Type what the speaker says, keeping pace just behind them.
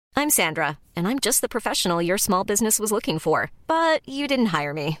I'm Sandra, and I'm just the professional your small business was looking for. But you didn't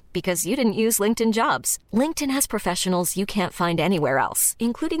hire me because you didn't use LinkedIn Jobs. LinkedIn has professionals you can't find anywhere else,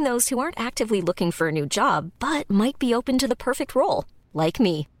 including those who aren't actively looking for a new job, but might be open to the perfect role, like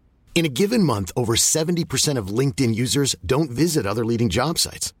me. In a given month, over 70% of LinkedIn users don't visit other leading job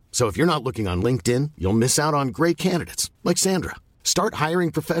sites. So if you're not looking on LinkedIn, you'll miss out on great candidates like Sandra. Start hiring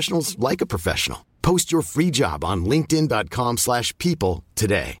professionals like a professional. Post your free job on linkedin.com/people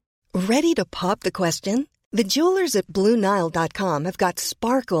today. Ready to pop the question? The jewelers at BlueNile.com have got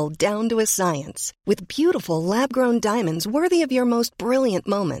sparkle down to a science with beautiful lab-grown diamonds worthy of your most brilliant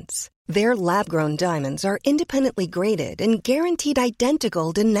moments. Their lab-grown diamonds are independently graded and guaranteed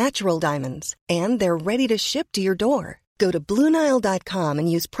identical to natural diamonds, and they're ready to ship to your door. Go to BlueNile.com and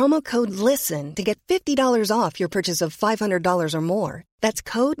use promo code LISTEN to get $50 off your purchase of $500 or more. That's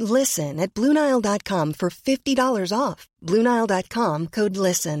code LISTEN at BlueNile.com for $50 off. BlueNile.com, code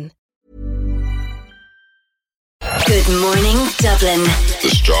LISTEN. Good morning, Dublin. The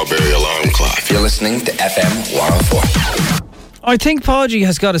Strawberry Alarm Clock. You're listening to FM 104. I think Podgy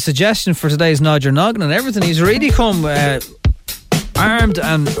has got a suggestion for today's Nod Your Noggin and everything. He's really come armed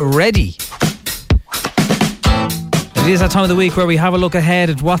and ready. It is that time of the week where we have a look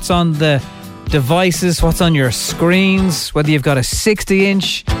ahead at what's on the devices, what's on your screens, whether you've got a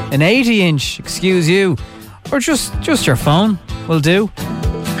 60-inch, an 80-inch, excuse you, or just your phone will do.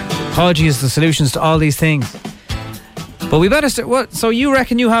 Podgy is the solutions to all these things. But we better start. What? So you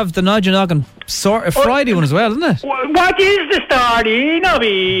reckon you have the Nod Your Noggin Friday one as well, isn't it? What is the story,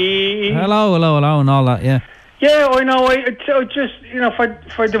 Nobby? Hello, and all that, yeah. Yeah, I know. So just,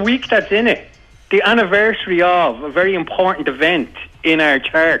 for the week that's in it, the anniversary of a very important event in our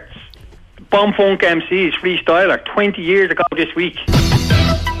charts. Bomb Funk MCs Freestyler, 20 years ago this week.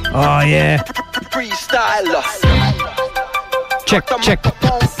 Oh, yeah. Freestyler. Check.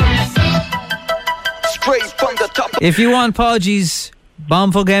 Straight from the top. If you want Podgy's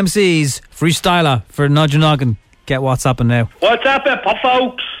Bomb Funk MCs Freestyler for Nod Your Noggin, get WhatsApping now. What's up,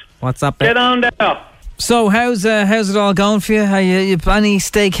 folks? What's up? Get on there. So how's it all going for you? Are you any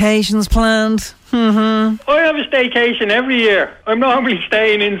staycations planned? I have a staycation every year. I'm normally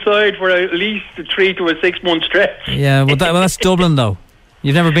staying inside for at least a 3 to 6 month stretch. Yeah, well that's Dublin though.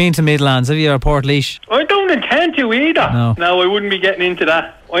 You've never been to Midlands, have you, or Portlaoise? I don't intend to either. No, I wouldn't be getting into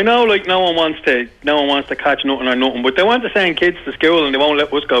that. I know, no one wants to catch nothing or nothing, but they want to send kids to school and they won't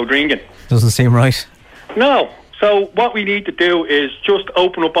let us go drinking. Doesn't seem right. No. So what we need to do is just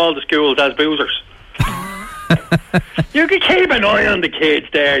open up all the schools as boozers. You could keep an eye on the kids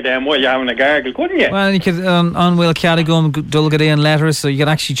there then while you're having a gargle, couldn't you? Well, you could on Will Cadigum, Dulgady and letters, so you can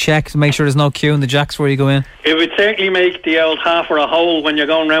actually check to make sure there's no queue in the jacks where you go in. It would certainly make the old half or a hole when you're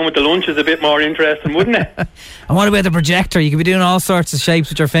going around with the lunches a bit more interesting, wouldn't it? And what about the projector? You could be doing all sorts of shapes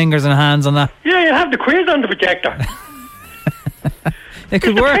with your fingers and hands on that. Yeah, you'll have the quiz on the projector. It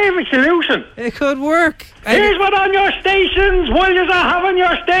could work. It's the perfect solution. It could work. Here's what on your stations while you're having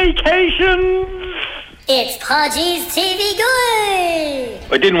your staycations. It's Podgy's TV Guide.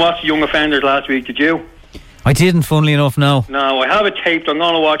 I didn't watch The Young Offenders last week, did you? I didn't, funnily enough, no. No, I have it taped. I'm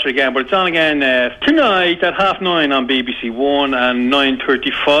going to watch it again, but it's on again tonight at 9:30 on BBC One and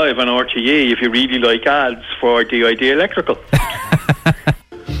 9:35 on RTE if you really like ads for DID Electrical.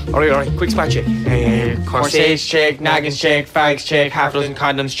 Alright, quick spot check. Corsage check, naggins check, fags check, half dozen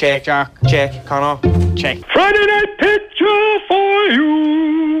condoms check, Jack check, Connor check. Friday night picture for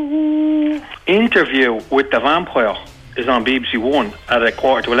you. Interview with the Vampire is on BBC One at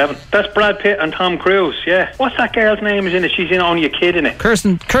 11:15. That's Brad Pitt and Tom Cruise, yeah. What's that girl's name is in it? She's in Only a Kid in it.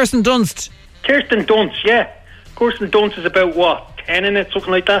 Kirsten Dunst. Kirsten Dunst, yeah. Kirsten Dunst is about what, 10 in it,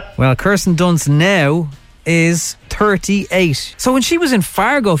 something like that? Well, Kirsten Dunst now is 38. So when she was in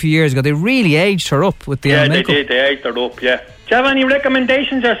Fargo a few years ago, they really aged her up with the makeup. Yeah, they did. They aged her up, yeah. Do you have any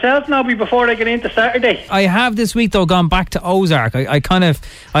recommendations yourself, Nobby, before I get into Saturday? I have this week, though, gone back to Ozark. I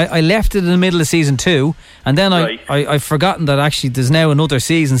left it in the middle of season 2, and then I've forgotten that actually there's now another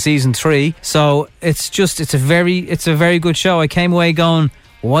season 3. So it's a very good show. I came away going,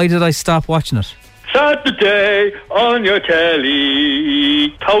 why did I stop watching it? Saturday on your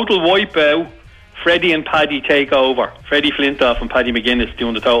telly, Total Wipeout. Freddie and Paddy take over. Freddie Flintoff and Paddy McGuinness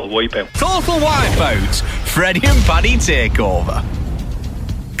doing the Total Wipeout. Total Wipeout. Freddie and Paddy take over.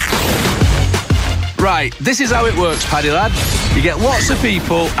 Right, this is how it works, Paddy lad. You get lots of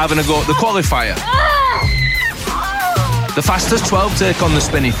people having a go at the qualifier. The fastest 12 take on the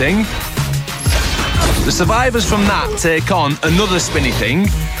spinny thing. The survivors from that take on another spinny thing,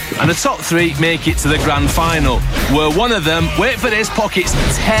 and the top 3 make it to the grand final, where one of them, wait for this, pockets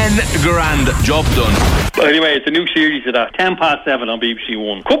 10 grand. Job done. But anyway, it's a new series of that. 7:10 on BBC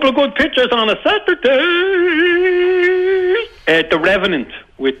One. Couple of good pictures on a Saturday. The Revenant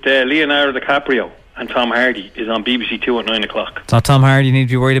with Leonardo DiCaprio and Tom Hardy is on BBC Two at 9 o'clock. It's not Tom Hardy you need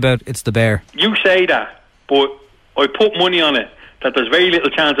to be worried about, it's the bear. You say that, but I put money on it that there's very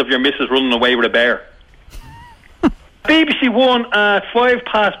little chance of your missus running away with a bear. BBC One at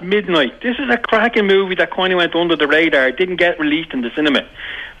midnight. This is a cracking movie that kind of went under the radar. It didn't get released in the cinema.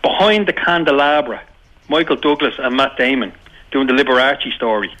 Behind the Candelabra, Michael Douglas and Matt Damon doing the Liberace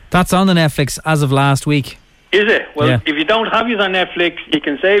story. That's on the Netflix as of last week. Is it? Well, yeah. If you don't have yours on Netflix, you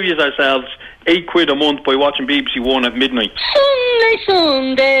can save yourselves £8 a month by watching BBC One at midnight.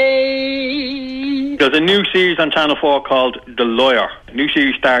 Sunday. There's a new series on Channel 4 called The Lawyer. The new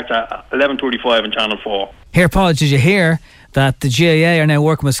series starts at 11:35 on Channel 4. Here, Paul, did you hear that the GAA are now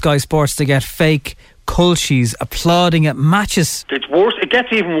working with Sky Sports to get fake culchies applauding at matches? It's worse. It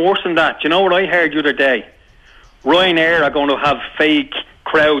gets even worse than that. Do you know what I heard the other day? Ryanair are going to have fake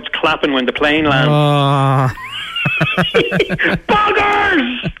crowds clapping when the plane lands. Oh.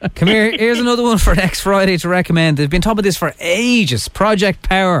 Buggers! Come here, here's another one for next Friday to recommend. They've been talking about this for ages. Project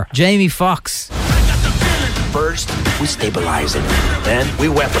Power, Jamie Foxx. First, we stabilize it. Then we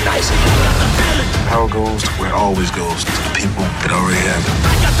weaponize it. Power goes where it always goes, to the people that already have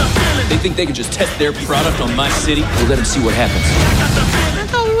it. They think they can just test their product on my city. We'll let them see what happens. I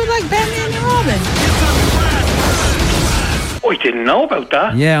thought we were like Batman and Robin. Oh, I didn't know about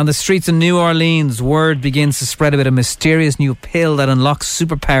that. Yeah, on the streets of New Orleans, word begins to spread about a mysterious new pill that unlocks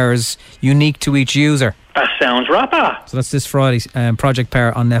superpowers unique to each user. That sounds rapper. So that's this Friday, Project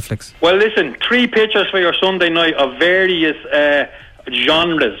Power on Netflix. Well, listen, 3 pictures for your Sunday night of various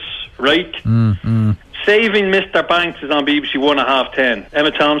genres, right? Saving Mr. Banks is on BBC One at 10:30.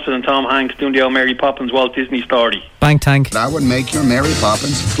 Emma Thompson and Tom Hanks doing the old Mary Poppins Walt Disney story. Bank Tank. I would make your Mary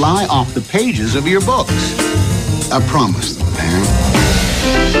Poppins fly off the pages of your books. I promise them, man.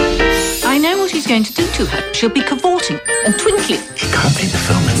 I know what he's going to do to her. She'll be cavorting and twinkling. He can't make the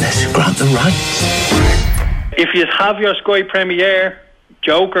film unless you grant the rights. If you have your Sky premiere,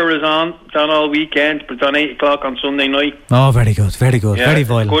 Joker is on. It's on all weekend, but it's on 8 o'clock on Sunday night. Oh, very good, very good, Yeah, very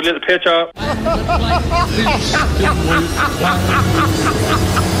violent. good little picture.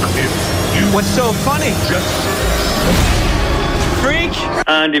 What's so funny? Freak!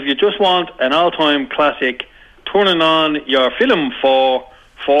 And if you just want an all-time classic, turning on your film for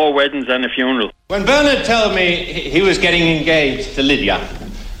 4 Weddings and a Funeral. When Bernard told me he was getting engaged to Lydia,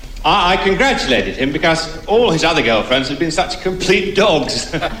 I congratulated him because all his other girlfriends had been such complete dogs.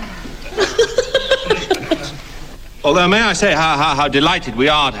 Although, may I say how delighted we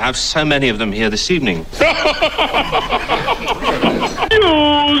are to have so many of them here this evening. You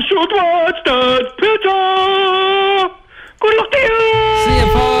should watch that picture. Good luck to you. See you,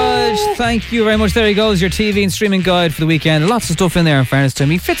 Podge. Thank you very much. There he goes, your TV and streaming guide for the weekend. Lots of stuff in there, in fairness to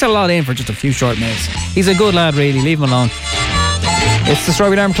him. He fits a lot in for just a few short minutes. He's a good lad, really. Leave him alone. It's the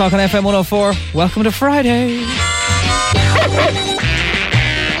Strawberry Alarm Clock on FM 104. Welcome to Friday.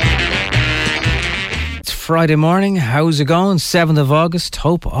 It's Friday morning. How's it going? 7th of August.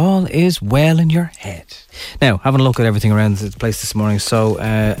 Hope all is well in your head. Now, having a look at everything around the place this morning. So,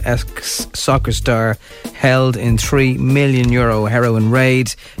 ex-soccer star held in €3 million heroin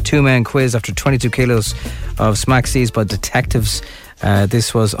raid. 2-man quiz after 22 kilos of smack seized by detectives.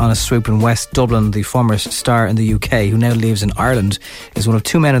 This was on a swoop in West Dublin. The former star in the UK, who now lives in Ireland, is one of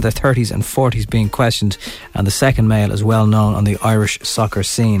 2 men in their 30s and 40s being questioned, and the second male is well known on the Irish soccer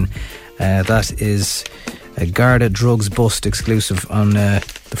scene. That is a Garda drugs bust exclusive on the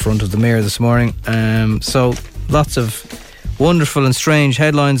front of the Mirror this morning. So lots of wonderful and strange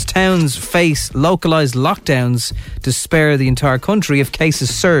headlines. Towns face localised lockdowns to spare the entire country if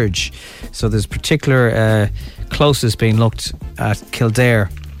cases surge. So there's particular closest being looked at Kildare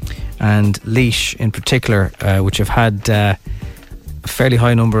and Laois in particular, which have had a fairly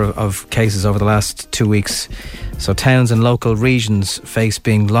high number of cases over the last 2 weeks. So towns and local regions face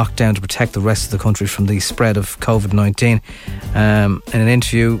being locked down to protect the rest of the country from the spread of COVID-19. In an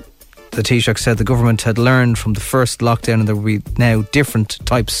interview, the Taoiseach said the government had learned from the first lockdown and there will be now different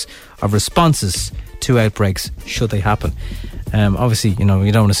types of responses to outbreaks should they happen. Obviously, you know,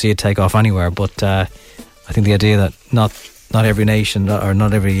 you don't want to see it take off anywhere, but I think the idea that not every nation or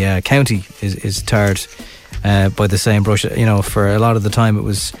not every county is tarred by the same brush. You know, for a lot of the time, it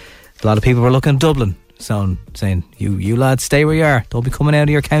was a lot of people were looking at Dublin, saying, "You lads, stay where you are. Don't be coming out of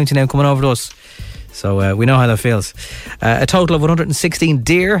your county now, coming over to us." So we know how that feels. A total of 116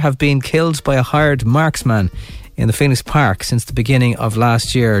 deer have been killed by a hired marksman in the Phoenix Park since the beginning of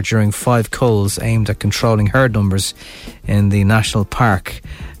last year during 5 culls aimed at controlling herd numbers in the national park.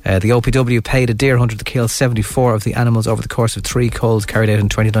 The OPW paid a deer hunter to kill 74 of the animals over the course of 3 culls carried out in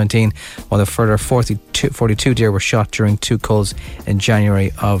 2019, while a further 42 deer were shot during 2 culls in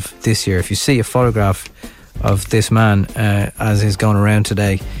January of this year. If you see a photograph of this man as he's going around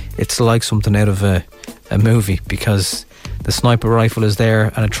today, it's like something out of a movie, because the sniper rifle is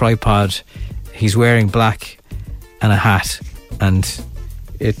there and a tripod. He's wearing black and a hat, and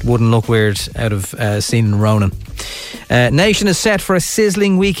it wouldn't look weird out of scene in Ronin. Nation is set for a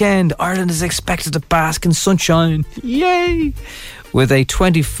sizzling weekend. Ireland is expected to bask in sunshine. Yay! With a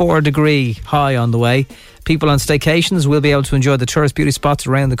 24-degree high on the way. People on staycations will be able to enjoy the tourist beauty spots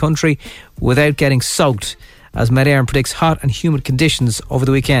around the country without getting soaked, as Met Éireann predicts hot and humid conditions over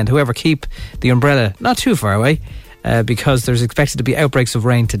the weekend. However, keep the umbrella not too far away, because there's expected to be outbreaks of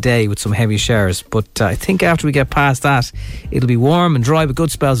rain today with some heavy showers. But I think after we get past that, it'll be warm and dry with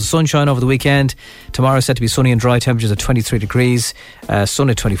good spells of sunshine over the weekend. Tomorrow is set to be sunny and dry, temperatures at 23 degrees,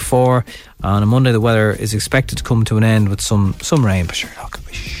 Sunday 24. On a Monday, the weather is expected to come to an end with some rain. But sure,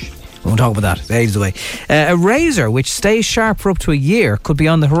 we won't talk about that, it's ages away. A razor which stays sharp for up to a year could be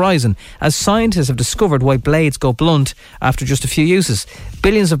on the horizon, as scientists have discovered why blades go blunt after just a few uses.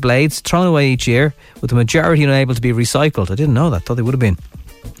 Billions of blades thrown away each year, with the majority unable to be recycled. I didn't know that, thought they would have been.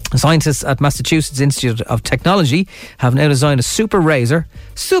 Scientists at Massachusetts Institute of Technology have now designed a super razor,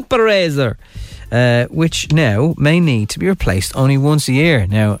 which now may need to be replaced only once a year.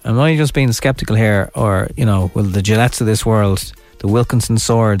 Now, am I just being sceptical here, or, will the Gillettes of this world, the Wilkinson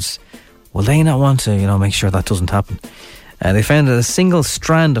swords, will they not want to, make sure that doesn't happen? They found that a single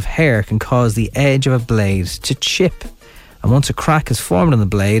strand of hair can cause the edge of a blade to chip. And once a crack is formed in the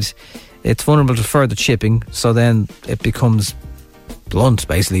blade, it's vulnerable to further chipping, so then it becomes blunt,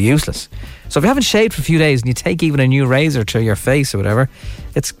 basically useless. So if you haven't shaved for a few days and you take even a new razor to your face or whatever,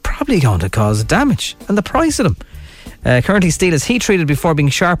 it's probably going to cause damage. And the price of them. Currently, steel is heat treated before being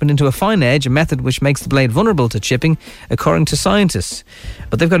sharpened into a fine edge, a method which makes the blade vulnerable to chipping, according to scientists.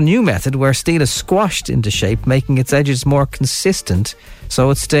 But they've got a new method where steel is squashed into shape, making its edges more consistent so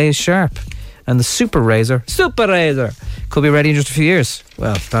it stays sharp. And the super razor, could be ready in just a few years.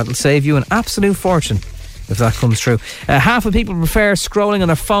 Well, that'll save you an absolute fortune if that comes true. Half of people prefer scrolling on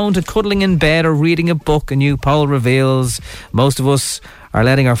their phone to cuddling in bed or reading a book, a new poll reveals. Most of us are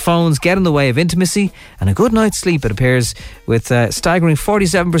letting our phones get in the way of intimacy and a good night's sleep, it appears, with staggering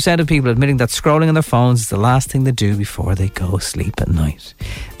 47% of people admitting that scrolling on their phones is the last thing they do before they go sleep at night.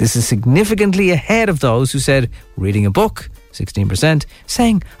 This is significantly ahead of those who said reading a book, 16%,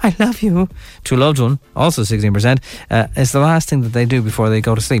 saying I love you to a loved one, also 16%, is the last thing that they do before they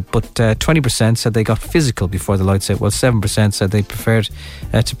go to sleep. But 20% said they got physical before the lights out, while 7% said they preferred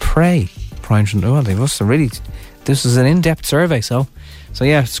to pray. Well, they must have really... This is an in-depth survey, so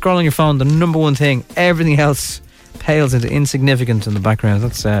yeah, scroll on your phone, the number one thing. Everything else pales into insignificant in the background.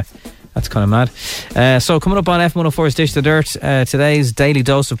 That's kind of mad. So coming up on FM104's Dish the Dirt, today's daily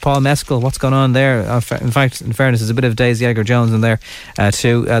dose of Paul Mescal. What's going on there? In fact, in fairness, there's a bit of Daisy Edgar-Jones in there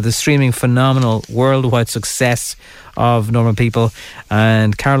too. The streaming phenomenal worldwide success of Normal People,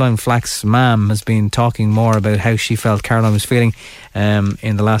 and Caroline Flack's mum has been talking more about how she felt Caroline was feeling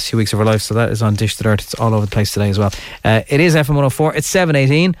in the last few weeks of her life. So that is on Dish the Dirt. It's all over the place today as well. It is FM104. It's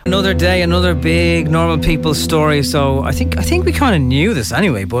 7:18. Another day, another big Normal People story. So I think we kind of knew this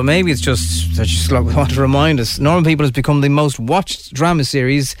anyway, but maybe it's just want to remind us. Normal People has become the most watched drama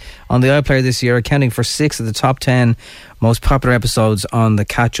series on the iPlayer this year, accounting for 6 of the top 10 most popular episodes on the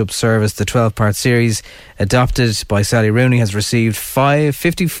catch-up service. The 12-part series, adopted by Sally Rooney, has received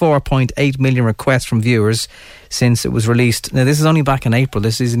 54.8 million requests from viewers since it was released. Now, this is only back in April.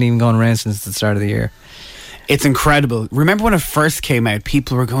 This isn't even gone around since the start of the year. It's incredible. Remember when it first came out,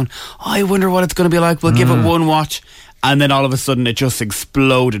 people were going, I wonder what it's going to be like. We'll give it one watch. And then all of a sudden it just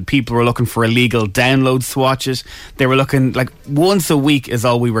exploded. People were looking for illegal downloads to watch it. They were looking, like, once a week is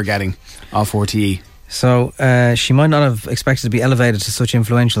all we were getting off RTE. So she might not have expected to be elevated to such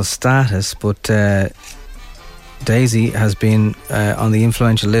influential status, but Daisy has been on the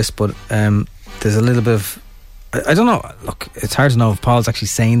influential list. But there's a little bit of... I don't know. Look, it's hard to know if Paul's actually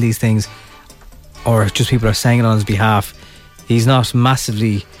saying these things or just people are saying it on his behalf. He's not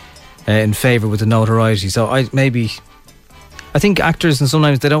massively in favour with the notoriety. So I think actors, and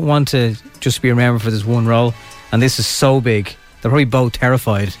sometimes they don't want to just be remembered for this one role, and this is so big. They're probably both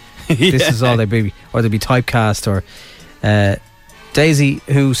terrified. Yeah. This is all they'd be, or they'd be typecast. Or Daisy,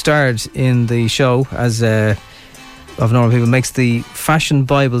 who starred in the show as of Normal People, makes the Fashion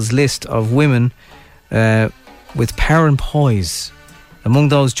Bible's list of women with power and poise. Among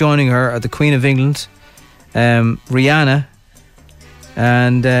those joining her are the Queen of England, Rihanna,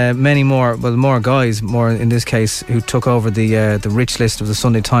 and many more. Well, more guys, more in this case, who took over the rich list of the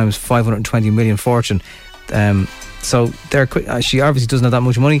Sunday Times 520 million fortune. So they're she obviously doesn't have that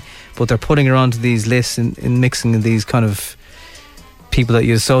much money, but they're putting her onto these lists in mixing these kind of people that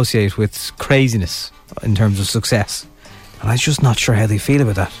you associate with craziness in terms of success. And I'm just not sure how they feel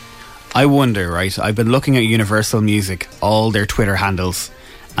about that. I wonder, right? I've been looking at Universal Music, all their Twitter handles,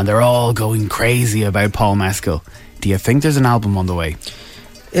 and they're all going crazy about Paul Mescal. Do you think there's an album on the way?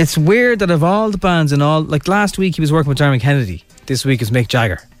 It's weird that of all the bands and all, like last week he was working with Dermot Kennedy. This week is Mick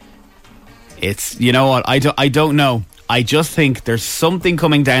Jagger. It's, you know what, I don't know. I just think there's something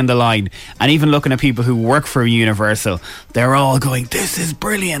coming down the line. And even looking at people who work for Universal, they're all going, this is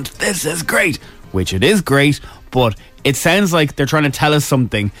brilliant, this is great. Which it is great, but it sounds like they're trying to tell us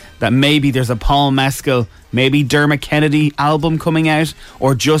something, that maybe there's a Paul Mescal, maybe Dermot Kennedy album coming out,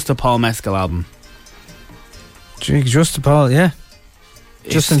 or just a Paul Mescal album. Just a Paul, yeah.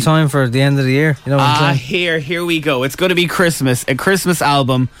 Just in time for the end of the year. You know what I'm saying? Here we go. It's going to be Christmas, a Christmas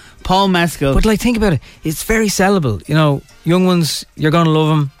album, Paul Mescal. But like, think about it. It's very sellable. You know, young ones, you're going to love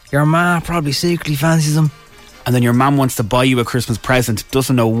them. Your ma probably secretly fancies them. And then your mum wants to buy you a Christmas present,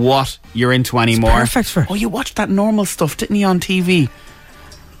 doesn't know what you're into anymore. It's perfect for her. Oh, you watched that Normal stuff, didn't you, on TV?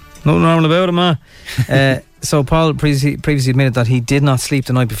 Nothing normal about it, ma. So Paul previously admitted that he did not sleep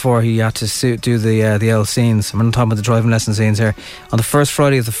the night before he had to do the L scenes. We're not talking about the driving lesson scenes here. On the first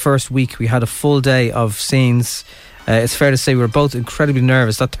Friday of the first week, we had a full day of scenes. It's fair to say we were both incredibly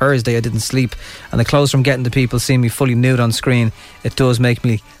nervous. That Thursday I didn't sleep, and the close from getting to people seeing me fully nude on screen, it does make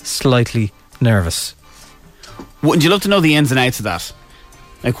me slightly nervous. Wouldn't you love to know the ins and outs of that?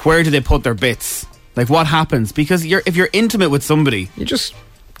 Like, where do they put their bits? Like, what happens? Because if you're intimate with somebody, you just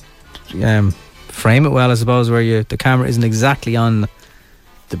frame it well, I suppose, where the camera isn't exactly on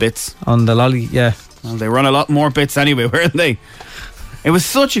the bits, on the lolly. Yeah, well, they run a lot more bits anyway, weren't they? It was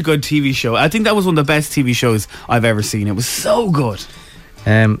such a good TV show. I think that was one of the best TV shows I've ever seen. It was so good.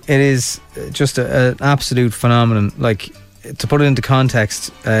 It is just an absolute phenomenon. Like, to put it into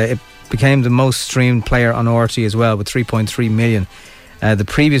context, it became the most streamed player on RTÉ as well, with 3.3 million. The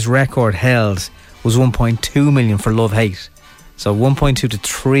previous record held was 1.2 million for Love Hate. So 1.2 to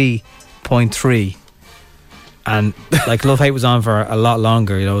 3.3. And like, Love Hate was on for a lot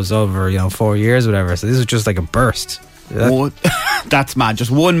longer. You know, it was over 4 years or whatever. So this was just like a burst. That's mad.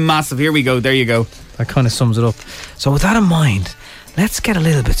 Just one massive, here we go, there you go. That kind of sums it up. So with that in mind, let's get a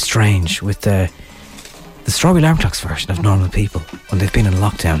little bit strange with the Strawberry Alarm Clocks version of Normal People when they've been in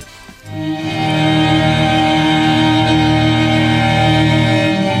lockdown.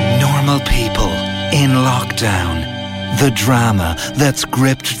 Normal people in lockdown. The drama that's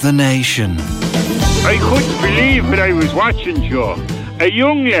gripped the nation. I couldn't believe what I was watching, Joe. A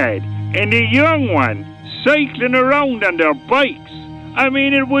young lad and a young one cycling around on their bikes. I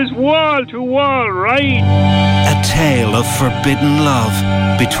mean, it was wall-to-wall ride. A tale of forbidden love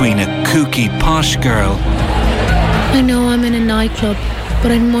between a kooky posh girl. I know I'm in a nightclub,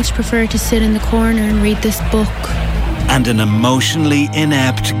 but I'd much prefer to sit in the corner and read this book. And an emotionally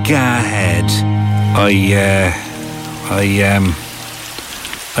inept gahhead.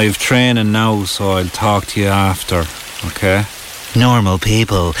 I've training now, so I'll talk to you after, okay? Normal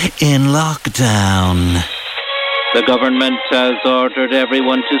people in lockdown. The government has ordered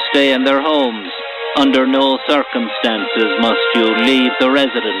everyone to stay in their homes. Under no circumstances must you leave the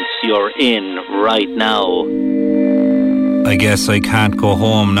residence you're in right now. I guess I can't go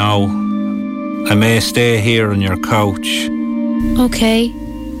home now. I may stay here on your couch. Okay,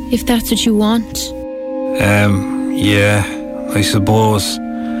 if that's what you want. Yeah, I suppose.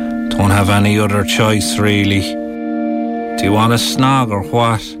 Don't have any other choice, really. Do you want a snog or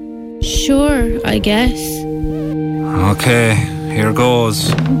what? Sure, I guess. Okay, here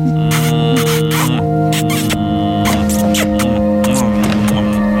goes.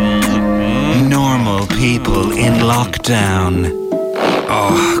 Normal people in lockdown.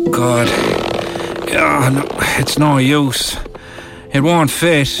 Oh, God. No, it's no use. It won't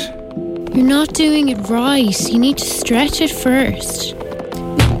fit. You're not doing it right. You need to stretch it first.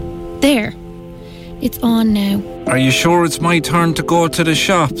 There. It's on now. Are you sure it's my turn to go to the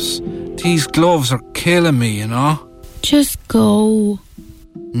shops? These gloves are killing me, you know? Just go.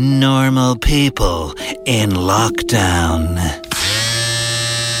 Normal people in lockdown.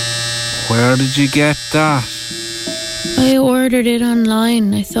 Where did you get that? I ordered it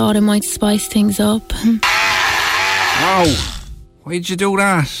online. I thought it might spice things up. Ow! Why'd you do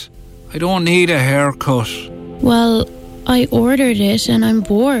that? I don't need a haircut. Well, I ordered it and I'm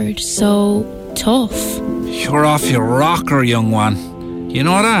bored, so tough. You're off your rocker, young one. You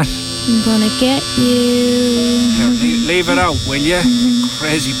know that? I'm gonna get you. Here, leave it out, will you?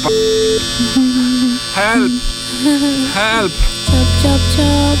 Crazy Help! Help! Chop, chop,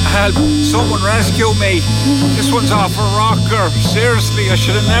 chop. Help! Someone rescue me! This one's off a rocker. Seriously, I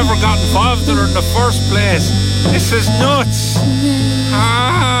should have never got involved in her in the first place. This is nuts!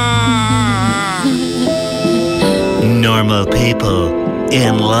 Normal people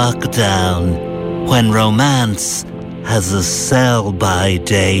in lockdown when romance has a sell-by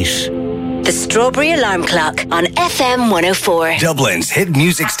date. The Strawberry Alarm Clock on FM 104. Dublin's hit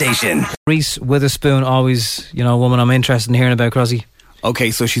music station. Reese Witherspoon, always, a woman I'm interested in hearing about, Crosby.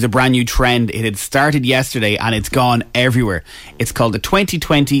 Okay, so she's a brand new trend. It had started yesterday and it's gone everywhere. It's called the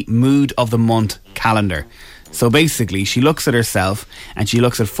 2020 Mood of the Month calendar. So basically, she looks at herself and she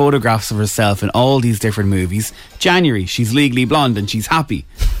looks at photographs of herself in all these different movies. January, she's Legally Blonde and she's happy.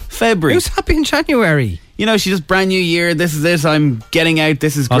 February. Who's happy in January? She's just brand new year. This is it. I'm getting out.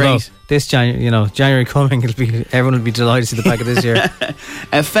 This is great. Although this January coming, everyone will be delighted to see the back of this year.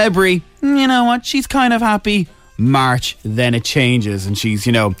 February, you know what? She's kind of happy. March, then it changes and she's,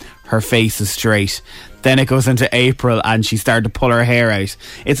 her face is straight. Then it goes into April and she started to pull her hair out.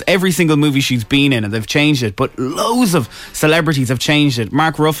 It's every single movie she's been in and they've changed it, but loads of celebrities have changed it.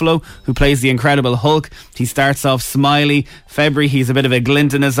 Mark Ruffalo, who plays the Incredible Hulk, he starts off smiley. February, he's a bit of a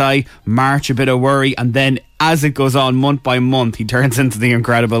glint in his eye. March, a bit of worry. And then as it goes on, month by month, he turns into the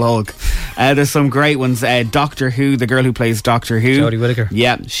Incredible Hulk. There's some great ones. Doctor Who, the girl who plays Doctor Who, Jodie Whittaker.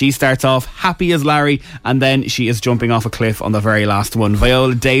 Yeah, she starts off happy as Larry and then she is jumping off a cliff on the very last one.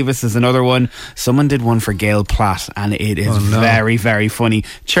 Viola Davis is another one. Someone did one for Gail Platt and it is very, very funny.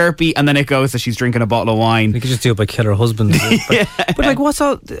 Chirpy, and then it goes that she's drinking a bottle of wine. You could just do it by kill her husband. But what's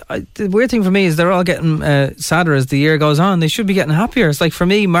all the weird thing for me is they're all getting sadder as the year goes on. They should be getting happier. It's like for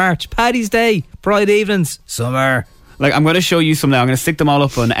me, March, Paddy's Day, Pride evenings, summer. Like, I'm going to show you some now. I'm going to stick them all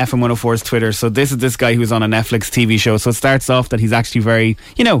up on FM 104's Twitter. So this is this guy who's on a Netflix TV show. So it starts off that he's actually very,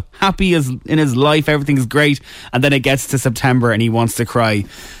 happy in his life. Everything's great. And then it gets to September and he wants to cry.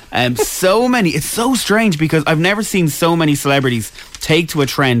 So many. It's so strange because I've never seen so many celebrities take to a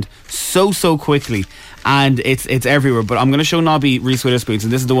trend so quickly. And it's everywhere. But I'm going to show Nobby Reese Witherspoon. So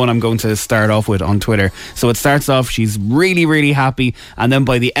this is the one I'm going to start off with on Twitter. So it starts off, she's really, really happy. And then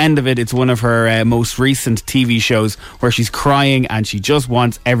by the end of it, it's one of her most recent TV shows where she's crying and she just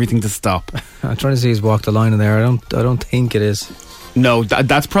wants everything to stop. I'm trying to see who's walked the line in there. I don't think it is. No,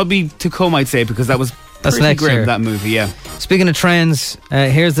 that's probably to come, I'd say, because that's pretty next grim, year. that movie, yeah. Speaking of trends,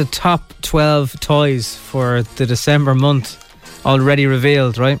 here's the top 12 toys for the December month. Already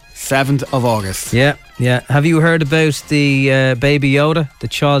revealed, right? 7th of August. Yeah. Have you heard about the Baby Yoda, the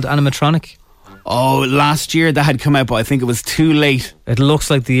child animatronic? Oh, last year that had come out, but I think it was too late. It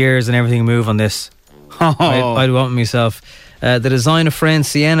looks like the years and everything move on this. I'd want myself. The Designer Friend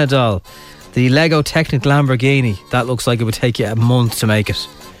Sienna doll, the Lego Technic Lamborghini. That looks like it would take you a month to make it,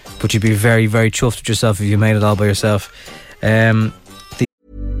 but you'd be very, very chuffed with yourself if you made it all by yourself.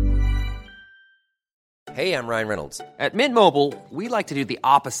 Hey, I'm Ryan Reynolds. At Mint Mobile, we like to do the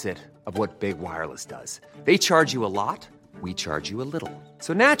opposite of what Big Wireless does. They charge you a lot, we charge you a little.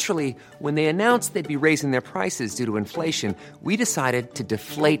 So naturally, when they announced they'd be raising their prices due to inflation, we decided to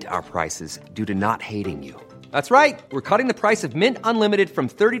deflate our prices due to not hating you. That's right. We're cutting the price of Mint Unlimited from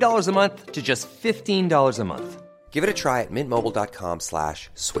 $30 a month to just $15 a month. Give it a try at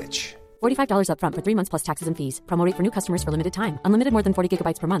mintmobile.com/switch. $45 up front for 3 months plus taxes and fees. Promo rate for new customers for limited time. Unlimited more than 40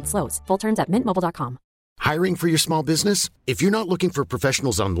 gigabytes per month. Slows full terms at mintmobile.com. Hiring for your small business? If you're not looking for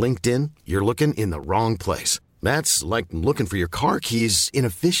professionals on LinkedIn, you're looking in the wrong place. That's like looking for your car keys in a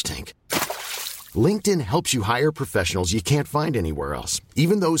fish tank. LinkedIn helps you hire professionals you can't find anywhere else,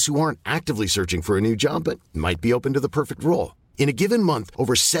 even those who aren't actively searching for a new job but might be open to the perfect role. In a given month,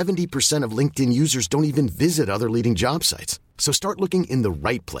 over 70% of LinkedIn users don't even visit other leading job sites. So start looking in the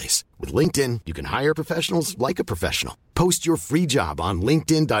right place. With LinkedIn, you can hire professionals like a professional. Post your free job on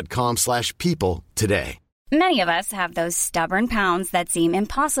linkedin.com/people today. Many of us have those stubborn pounds that seem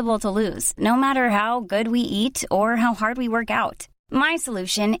impossible to lose, no matter how good we eat or how hard we work out. My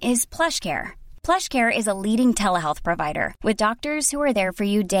solution is PlushCare. PlushCare is a leading telehealth provider with doctors who are there for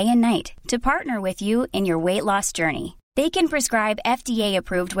you day and night to partner with you in your weight loss journey. They can prescribe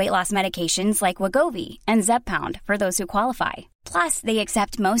FDA-approved weight loss medications like Wegovy and Zepbound for those who qualify. Plus, they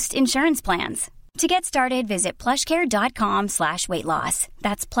accept most insurance plans. To get started, visit plushcare.com/weightloss.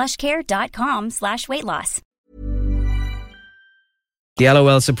 That's plushcare.com/weightloss. The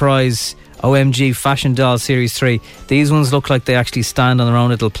LOL Surprise OMG Fashion Doll Series 3. These ones look like they actually stand on their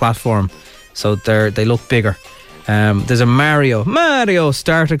own little platform. So they look bigger. There's a Mario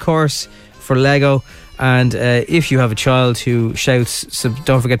starter course for Lego. And if you have a child who shouts,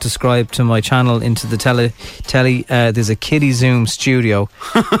 don't forget to subscribe to my channel into the telly. There's a Kiddie Zoom studio,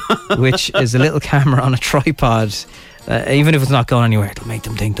 which is a little camera on a tripod. Even if it's not going anywhere, it'll make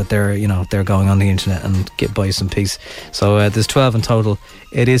them think that they're going on the internet and buy some peace. So there's 12 in total.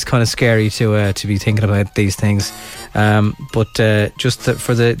 It is kind of scary to be thinking about these things. But just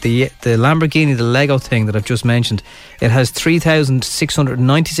for the Lamborghini, the Lego thing that I've just mentioned, it has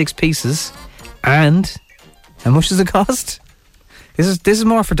 3,696 pieces. And how much does it cost? This is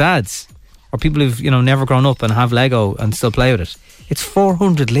more for dads or people who've never grown up and have Lego and still play with it. It's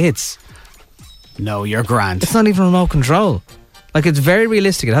 400 lids. No, you're grand. It's not even remote control. Like, it's very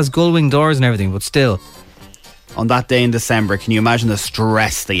realistic. It has gull-wing doors and everything, but still. On that day in December, can you imagine the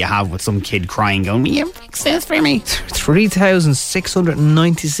stress that you have with some kid crying, going, "Will you fix this for me?"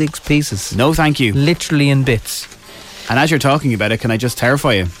 3,696 pieces. No, thank you. Literally in bits. And as you're talking about it, can I just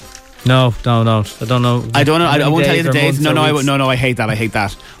terrify you? No. I don't know. I won't tell you the days. No, I hate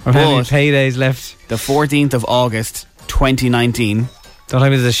that. Or how many paydays left? The 14th of August, 2019. Don't tell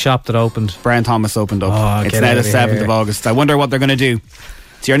me there's a shop that opened. Brian Thomas opened up. Oh, it's now the 7th of August. I wonder what they're going to do.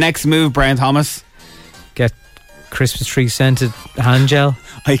 It's your next move, Brian Thomas. Get Christmas tree scented hand gel.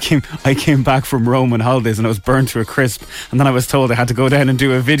 I came back from Rome on holidays and I was burnt to a crisp, and then I was told I had to go down and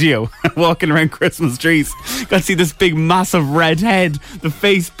do a video walking around Christmas trees. Got to see this big massive red head, the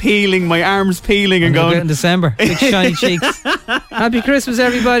face peeling, my arms peeling, and going in December. Big shiny cheeks. Happy Christmas,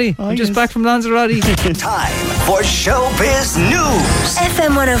 everybody. I'm just back from Lanzarote. Time for Showbiz News.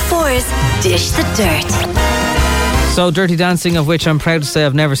 FM 104's Dish the Dirt. So, Dirty Dancing, of which I'm proud to say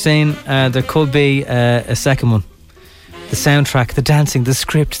I've never seen. There could be a second one. The soundtrack, the dancing, the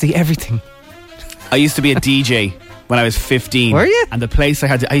script, the everything. I used to be a DJ when I was 15. Were you? And the place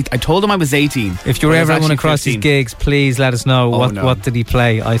I told him I was 18. If you're ever one across 15. His gigs, please let us know. What did he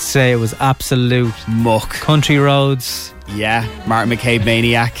play? I'd say it was absolute muck. Country Roads. Yeah, Martin McCabe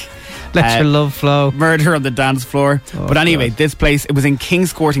Maniac. Let your love flow. Murder on the dance floor. But anyway, this place, it was in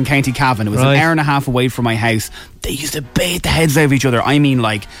Kingscourt in County Cavan. It was an hour and a half away from my house. They used to bait the heads out of each other. I mean,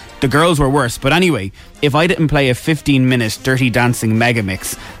 like, the girls were worse. But anyway, if I didn't play a 15-minute Dirty Dancing mega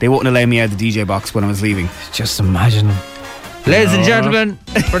mix, they wouldn't allow me out of the DJ box when I was leaving. Just imagine them. Ladies and gentlemen,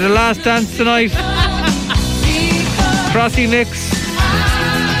 for the last dance tonight, Crossy Mix.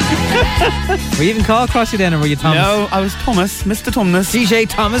 Were you even called Crossy then, or were you Thomas? No, I was Thomas, Mr. Thomas. DJ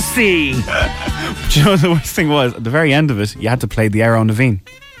Thomas C. Do you know what the worst thing was? At the very end of it, you had to play the Aaron Levine.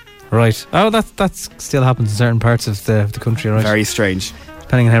 Right. Oh, that still happens in certain parts of the country, right? Very strange.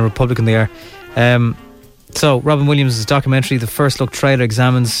 Depending on how Republican they are. So, Robin Williams' documentary, the first look trailer,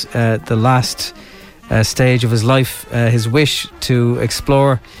 examines the last stage of his life, his wish to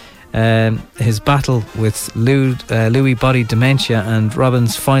explore his battle with Lewy body dementia, and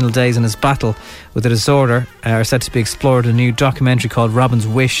Robin's final days in his battle with the disorder are set to be explored in a new documentary called Robin's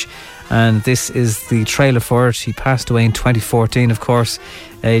Wish, and this is the trailer for it. He passed away in 2014, of course,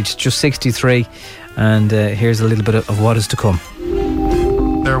 aged just 63, and here's a little bit of what is to come.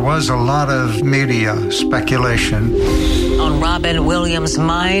 There was a lot of media speculation on Robin Williams'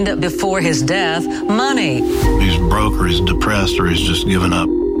 mind before his death: money. He's broke, or he's depressed, or he's just given up.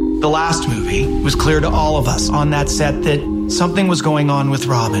 The last movie was clear to all of us on that set that something was going on with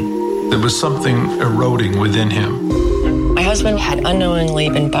Robin. There was something eroding within him. My husband had unknowingly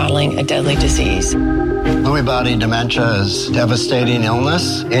been battling a deadly disease. Lewy body dementia is a devastating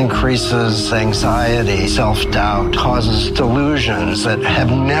illness, increases anxiety, self-doubt, causes delusions that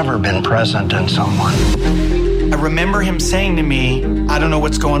have never been present in someone. I remember him saying to me, "I don't know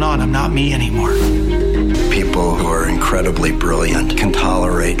what's going on, I'm not me anymore." People who are incredibly brilliant can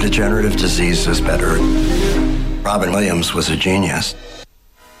tolerate degenerative diseases better. Robin Williams was a genius.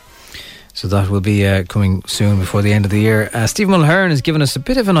 So that will be coming soon before the end of the year. Stephen Mulhern has given us a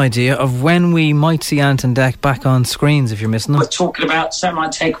bit of an idea of when we might see Ant and Dec back on screens, if you're missing them. We're talking about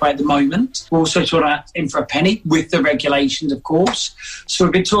Satellite Takeaway at the moment. We're also talking about In for a Penny, with the regulations, of course. So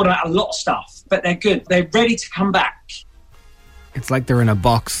we've been talking about a lot of stuff, but they're good. They're ready to come back. It's like they're in a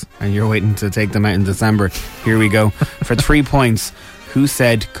box and you're waiting to take them out in December. Here we go. For 3 points, who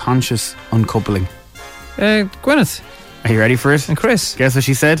said conscious uncoupling? Gwyneth. Are you ready for it? And Chris. Guess what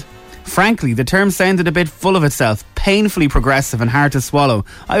she said? Frankly, the term sounded a bit full of itself, painfully progressive and hard to swallow.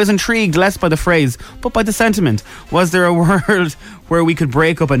 I was intrigued less by the phrase, but by the sentiment. Was there a world where we could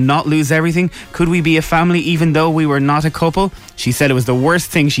break up and not lose everything? Could we be a family even though we were not a couple? She said it was the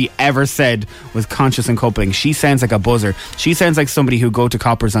worst thing she ever said was conscious uncoupling. She sounds like a buzzer. She sounds like somebody who go to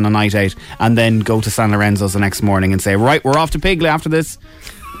Coppers on a night out and then go to San Lorenzo's the next morning and say, right, we're off to Pigley after this.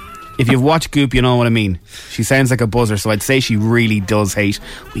 If you've watched Goop, you know what I mean. She sounds like a buzzer, so I'd say she really does hate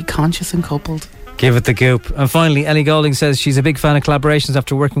We Conscious and Coupled. Give it the Goop. And finally, Ellie Goulding says she's a big fan of collaborations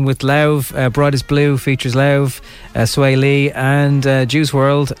after working with Lauv. Brightest Blue features Lauv, Sway Lee and Juice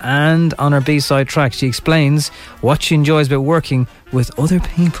WRLD. And on her B-side track, she explains what she enjoys about working with other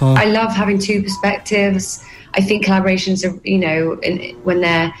people. I love having two perspectives. I think collaborations are, when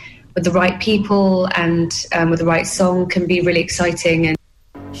they're with the right people and with the right song can be really exciting. And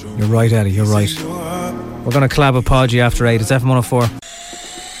you're right, Ellie, you're right. We're going to collab with Podgy after 8. It's FM 104.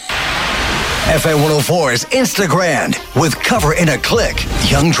 FM 104's Instagram with Cover in a Click.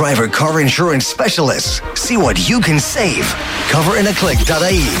 Young driver car insurance specialists. See what you can save.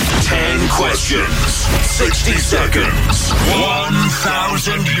 Coverinaclick.ie. 10 questions, 60 seconds,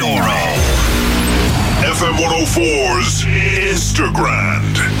 €1,000. FM 104's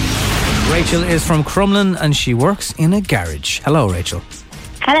Instagram. Rachel is from Crumlin and she works in a garage. Hello, Rachel.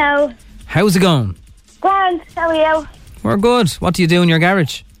 Hello. How's it going? Grand, how are you? We're good. What do you do in your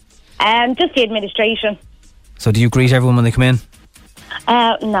garage? Just the administration. So do you greet everyone when they come in?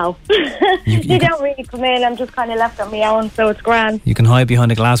 No. You don't really come in. I'm just kind of left on my own, so it's grand. You can hide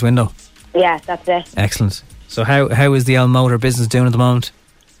behind a glass window. Yeah, that's it. Excellent. So how is the L Motor business doing at the moment?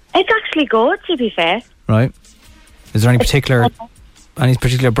 It's actually good, to be fair. Right. Is there any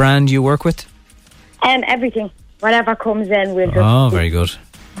particular brand you work with? Everything. Whatever comes in, we'll just... Oh, very good.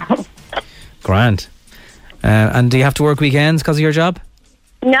 Grand. And do you have to work weekends because of your job?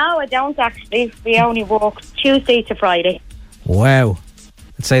 No, I don't actually. We only work Tuesday to Friday. Wow.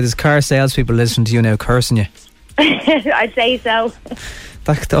 I'd say there's car salespeople listening to you now cursing you. I'd say so.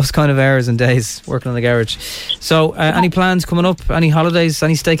 Those kind of hours and days working on the garage. So, any plans coming up? Any holidays?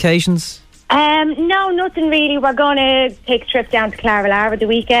 Any staycations? No, nothing really. We're going to take a trip down to Claralara the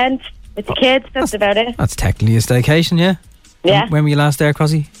weekend with the kids. That's about it. That's technically a staycation, yeah? Yeah. When were you last there,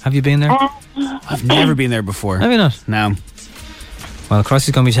 Crossy? Have you been there? I've never been there before. Have you not? No. Well,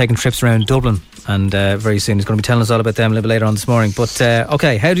 Crossy's going to be taking trips around Dublin and very soon he's going to be telling us all about them a little bit later on this morning. But,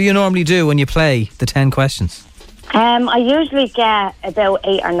 okay, how do you normally do when you play the 10 questions? I usually get about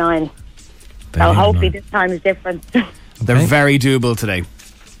 8 or 9. So hopefully this time is different. They're very doable today.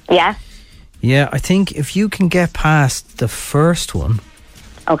 Yeah? Yeah, I think if you can get past the first one...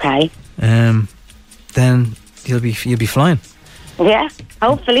 Okay. Then you'll be flying. Yeah,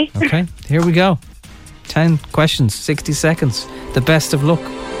 hopefully. Okay, here we go. 10 questions, 60 seconds. The best of luck.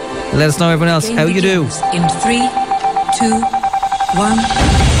 Let us know, everyone else, how you do. In 3, 2,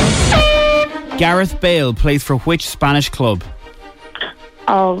 1. Gareth Bale plays for which Spanish club?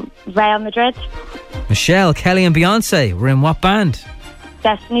 Oh, Real Madrid. Michelle, Kelly and Beyonce were in what band?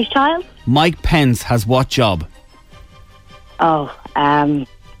 Destiny's Child. Mike Pence has what job? Oh, I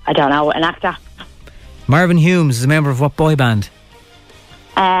don't know, an actor. Marvin Humes is a member of what boy band?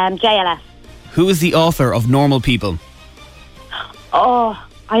 JLS. Who is the author of Normal People? Oh,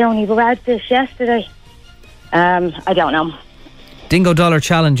 I only read this yesterday. I don't know. Dingo Dollar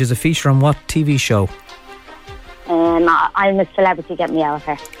Challenge is a feature on what TV show? I'm a Celebrity, Get Me Out of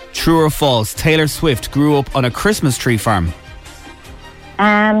Here. True or false, Taylor Swift grew up on a Christmas tree farm?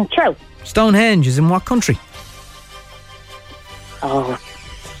 True. Stonehenge is in what country? Oh,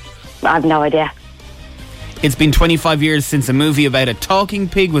 I have no idea. It's been 25 years since a movie about a talking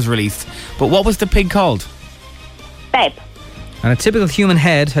pig was released. But what was the pig called? Babe. And a typical human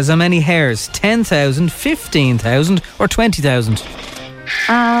head has how many hairs? 10,000, 15,000 or 20,000?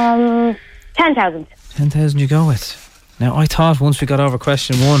 10,000. 10,000 you go with. Now, I thought once we got over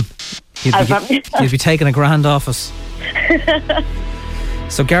question 1, you'd be taking a grand off us.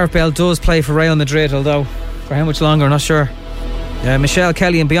 So Gareth Bale does play for Real Madrid, although for how much longer, I'm not sure. Michelle,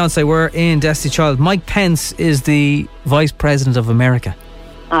 Kelly and Beyonce were in Destiny's Child. Mike Pence is the Vice President of America.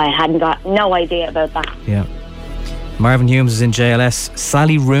 I hadn't got no idea about that. Yeah. Marvin Humes is in JLS.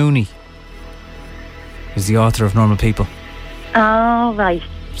 Sally Rooney is the author of Normal People. Oh, right.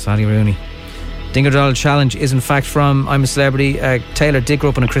 Sally Rooney. Dingo Dollar Challenge is in fact from I'm a Celebrity. Taylor did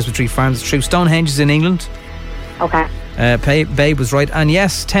grow up on a Christmas tree farm. It's true. Stonehenge is in England. Okay. Babe was right. And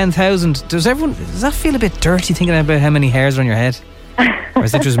yes, 10,000. Does that feel a bit dirty thinking about how many hairs are on your head? Or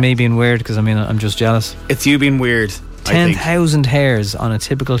is it just me being weird? Because I mean, I'm just jealous. It's you being weird. 10,000 hairs on a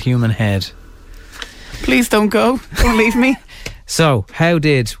typical human head. Please don't go. Don't leave me. So, how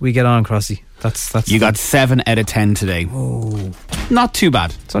did we get on, Crossy? That's you got 7 out of 10 today. Oh, not too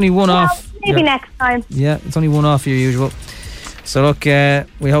bad. It's only one off. Maybe next time. Yeah, it's only one off your usual. So look,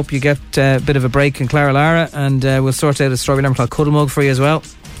 we hope you get a bit of a break in Claralara, and we'll sort out a Strawberry Alarm Clock Cuddle Mug for you as well.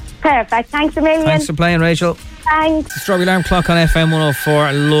 Perfect. Thanks a million. Thanks for playing, Rachel. Thanks. The Strawberry Alarm Clock on FM 104.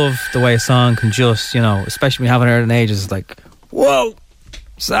 I love the way a song can just, especially when we haven't heard it in ages, it's like, whoa,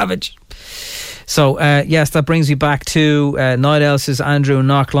 Savage. So, yes, that brings me back to Night Else's Andrew and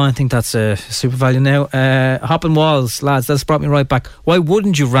Knockline. I think that's a super value now. Hopping walls, lads, that's brought me right back. Why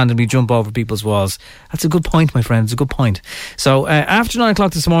wouldn't you randomly jump over people's walls? That's a good point, my friend. It's a good point. So, after 9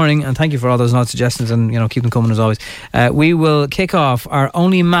 o'clock this morning, and thank you for all those night suggestions, and, keep them coming as always, we will kick off our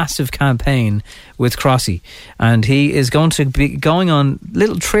only massive campaign with Crossy. And he is going to be going on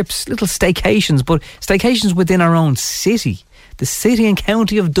little trips, little staycations, but staycations within our own city. The city and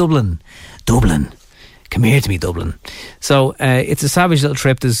county of Dublin. Dublin. Come here to me, Dublin. So it's a savage little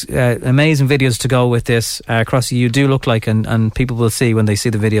trip. There's amazing videos to go with this. Crossy, you do look like, and people will see when they see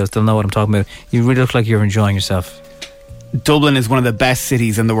the videos, they'll know what I'm talking about. You really look like you're enjoying yourself. Dublin is one of the best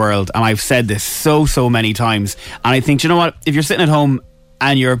cities in the world, and I've said this so many times. And I think, do you know what? If you're sitting at home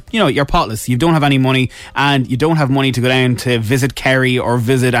and you're potless, you don't have any money, and you don't have money to go down to visit Kerry or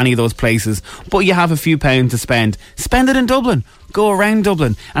visit any of those places, but you have a few pounds to spend it in Dublin. Go around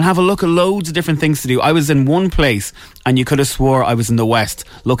Dublin and have a look at loads of different things to do. I was in one place and you could have swore I was in the West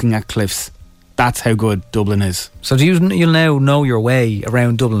looking at cliffs. That's how good Dublin is. So you'll now know your way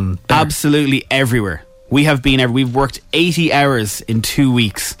around Dublin better? Absolutely everywhere. We've worked 80 hours in 2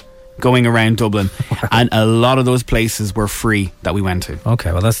 weeks going around Dublin. Wow. And a lot of those places were free that we went to.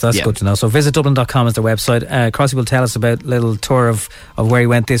 Okay, well that's good to know. So visitdublin.com is their website. Crossy will tell us about a little tour of where he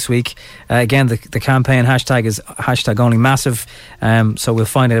went this week. Again, the campaign hashtag is #OnlyMassive. So we'll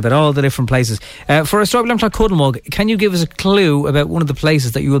find out about all the different places. For a Strawberry Alarm Clock Cuddle Mug, can you give us a clue about one of the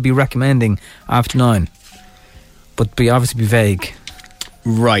places that you will be recommending after 9? But obviously be vague.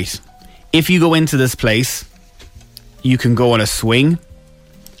 Right. If you go into this place, you can go on a swing,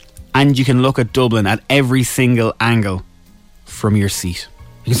 and you can look at Dublin at every single angle from your seat.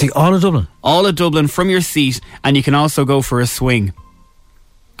 You can see all of Dublin? All of Dublin from your seat, and you can also go for a swing.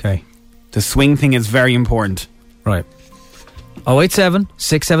 Okay. The swing thing is very important. Right. 087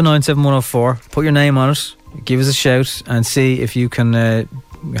 679 7104. Put your name on it. Give us a shout and see if you can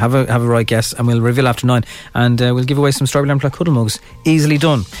have a right guess, and we'll reveal after 9, and we'll give away some Strawberry Alarm Clock Cuddle Mugs. Easily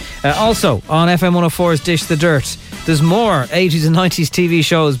done. Also on FM 104's Dish the Dirt, there's more 80s and 90s TV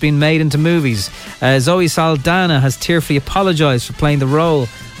shows being made into movies. Zoe Saldana has tearfully apologised for playing the role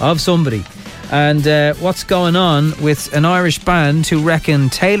of somebody. And what's going on with an Irish band who reckon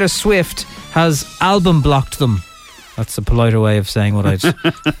Taylor Swift has album blocked them. That's a politer way of saying what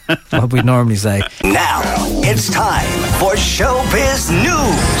we'd normally say. Now it's time for Showbiz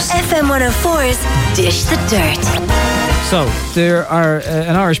News. FM 104's Dish the Dirt. So there are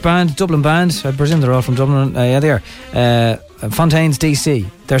an Irish band, Dublin band. I presume they're all from Dublin. Yeah, they are. Fontaines DC.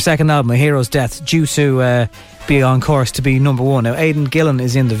 Their second album, A Hero's Death, due to be on course to be number 1. Now Aidan Gillen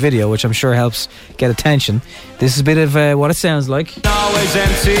is in the video, which I'm sure helps get attention. This is a bit of what it sounds like. Always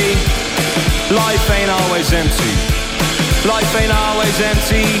empty. Life ain't always empty. Life ain't always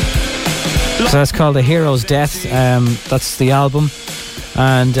empty. So that's called A Hero's Death. That's the album.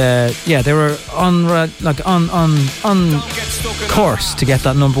 And they were on course to get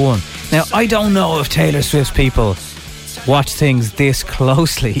that number 1. Now I don't know if Taylor Swift's people watch things this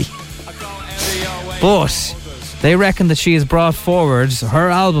closely, but they reckon that she has brought forward her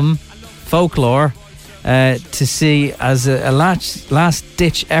album Folklore to see as a last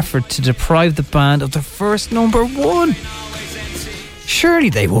ditch effort to deprive the band of their first number 1. Surely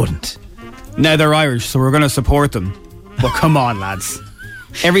they wouldn't. Now they're Irish, so we're going to support them. But come on, lads.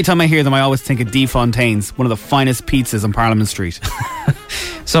 Every time I hear them, I always think of D. Fontaine's, one of the finest pizzas on Parliament Street.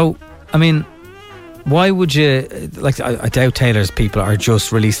 So, I mean, why would you... I doubt Taylor's people are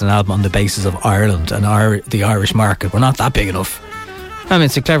just releasing an album on the basis of Ireland and the Irish market. We're not that big enough. I mean,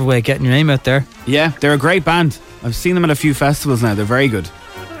 it's a clever way of getting your name out there. Yeah, they're a great band. I've seen them at a few festivals now. They're very good.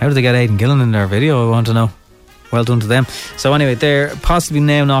 How did they get Aidan Gillen in their video? I want to know. Well done to them. So anyway, they're possibly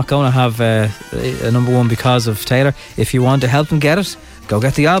now not going to have a number 1 because of Taylor. If you want to help them get it, go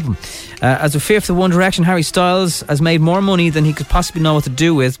get the album. As a fifth of One Direction, Harry Styles has made more money than he could possibly know what to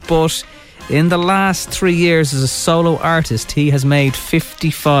do with, but in the last 3 years as a solo artist, he has made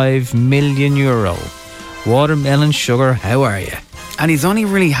 €55 million. Watermelon Sugar, how are you? And he's only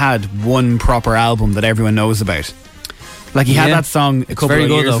really had one proper album that everyone knows about. Like he had that song a couple of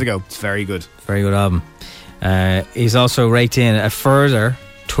years ago. It's very good. Very good album. He's also raked in a further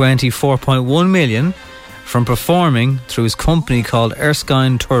 24.1 million from performing through his company called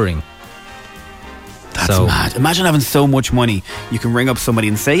Erskine Touring. That's mad. Imagine having so much money. You can ring up somebody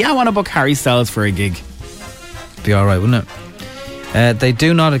and say, yeah, I want to book Harry Styles for a gig. Be alright, wouldn't it? They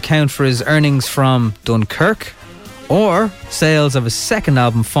do not account for his earnings from Dunkirk or sales of his second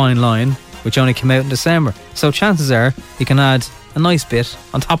album, Fine Line, which only came out in December. So chances are he can add a nice bit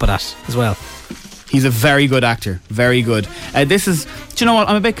on top of that as well. He's a very good actor. Very good. This is... Do you know what?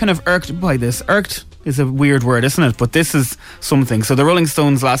 I'm a bit kind of irked by this. Irked is a weird word, isn't it? But this is something. So the Rolling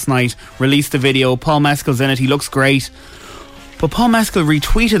Stones last night released a video. Paul Mescal's in it. He looks great. But Paul Mescal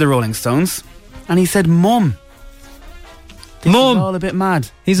retweeted the Rolling Stones and he said, Mum. This Mum. is all a bit mad.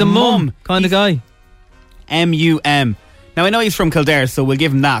 He's a mum kind of guy. M-U-M. Now, I know he's from Kildare, so we'll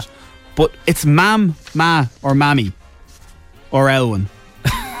give him that. But it's Mam, Ma, or Mammy. Or Elwyn.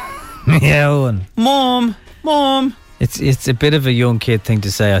 Elwyn. Mum. It's a bit of a young kid thing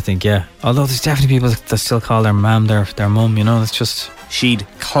to say, I think, yeah. Although there's definitely people that still call their mam their mum, you know. That's just... She'd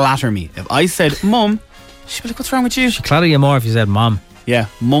clatter me. If I said mum, she'd be like, what's wrong with you? She'd clatter you more if you said mom. Yeah,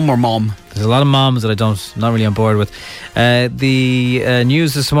 mum or mom. There's a lot of moms that I'm not really on board with. The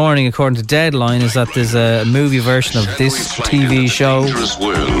news this morning, according to Deadline, is that there's a movie version of this TV show. The dangerous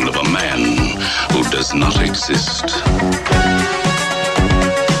world of a man who does not exist.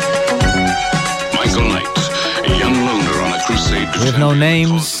 Michael Knight, a young loner on a crusade to We have no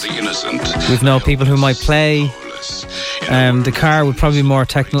names. We've no people who might play. The car would probably be more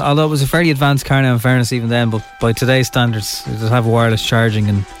technical, although it was a fairly advanced car now, in fairness, even then. But by today's standards, it would have wireless charging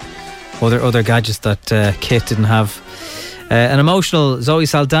and other gadgets that Kit didn't have. An emotional Zoe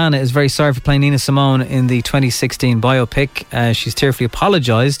Saldana is very sorry for playing Nina Simone in the 2016 biopic. She's tearfully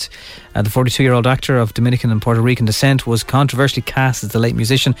apologised. The 42-year-old actor of Dominican and Puerto Rican descent was controversially cast as the late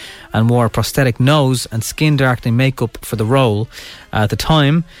musician and wore a prosthetic nose and skin darkening makeup for the role. At the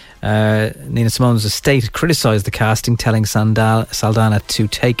time, Nina Simone's estate criticised the casting, telling Saldana to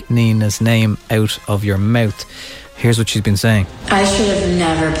take Nina's name out of your mouth. Here's what she's been saying. I should have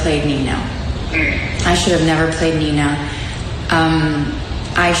never played Nina. I should have never played Nina.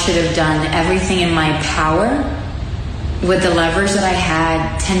 I should have done everything in my power with the leverage that I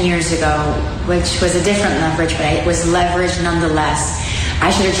had 10 years ago, which was a different leverage, but it was leverage nonetheless. I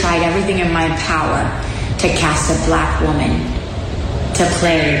should have tried everything in my power to cast a black woman to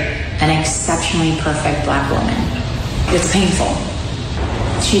play an exceptionally perfect black woman. It's painful.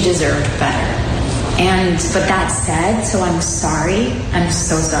 She deserved better. But that said, so I'm sorry. I'm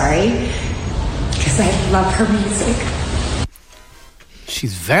so sorry. Because I love her music.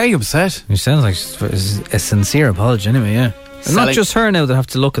 She's very upset. It sounds like she's a sincere apology anyway, yeah. And not just her now that have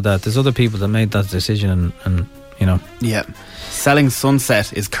to look at that. There's other people that made that decision and you know. Yeah. Selling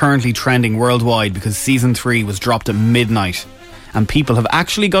Sunset is currently trending worldwide because season 3 was dropped at midnight. And people have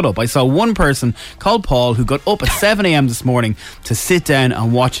actually got up. I saw one person called Paul who got up at 7 a.m. this morning to sit down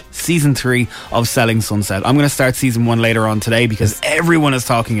and watch season 3 of Selling Sunset. I'm going to start season 1 later on today because everyone is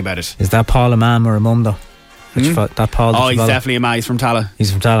talking about it. Is that Paul a man or a mum though? That Paul? Oh, he's definitely a man. He's from Tala.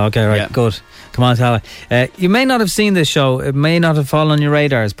 He's from Tala. Okay, right, yeah. Good. Come on, Tala. You may not have seen this show. It may not have fallen on your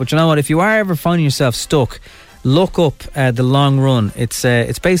radars. But you know what? If you are ever finding yourself stuck, look up The Long Run. It's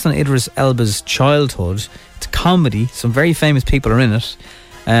based on Idris Elba's childhood. It's a comedy. Some very famous people are in it.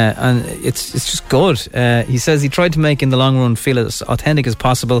 And it's just good. He says he tried to make In the Long Run feel as authentic as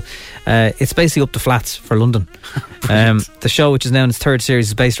possible. It's basically up the flats for London. The show, which is now in its third series,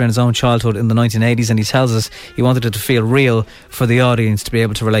 is based around his own childhood in the 1980s, and he tells us he wanted it to feel real for the audience to be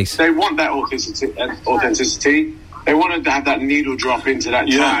able to relate. They want that authenticity. They want to have that needle drop into that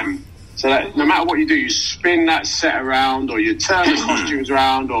time. So that no matter what you do, you spin that set around, or you turn the costumes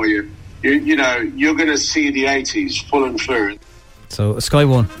around, or you're going to see the 80s full and through. So Sky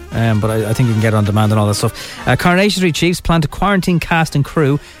One, but I think you can get it on demand and all that stuff. Coronation Street Chiefs plan to quarantine cast and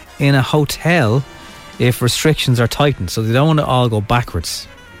crew in a hotel if restrictions are tightened, so they don't want to all go backwards.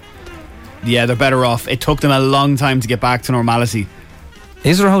 Yeah, they're better off. It took them a long time to get back to normality.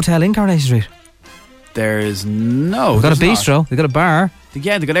 Is there a hotel in Coronation Street? There's no. They've got a bistro, they've got a bar.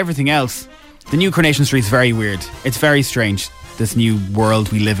 Yeah, they've got everything else. The new Coronation Street's very weird. It's very strange, this new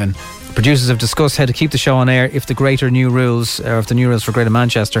world we live in. Producers have discussed how to keep the show on air if the new rules for Greater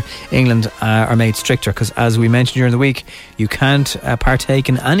Manchester, England, are made stricter. Because as we mentioned during the week, you can't partake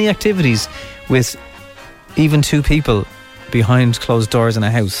in any activities with even two people behind closed doors in a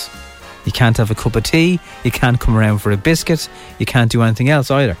house. You can't have a cup of tea. You can't come around for a biscuit. You can't do anything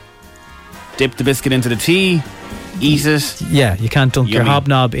else either. Dip the biscuit into the tea, eat it. Yeah, you can't dunk your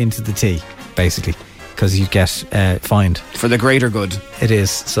hobnob into the tea, basically, because you get fined. For the greater good. It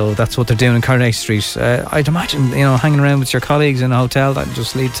is. So that's what they're doing in Coronation Street. I'd imagine, hanging around with your colleagues in a hotel, that would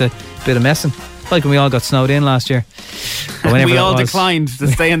just lead to a bit of messing. Like when we all got snowed in last year. We all declined to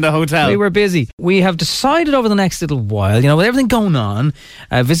stay in the hotel. We were busy. We have decided over the next little while, with everything going on,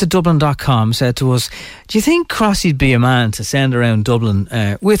 visitdublin.com said to us, do you think Crossy'd be a man to send around Dublin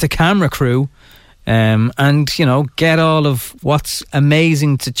with a camera crew and, get all of what's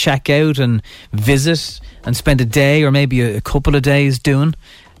amazing to check out and visit and spend a day or maybe a couple of days doing?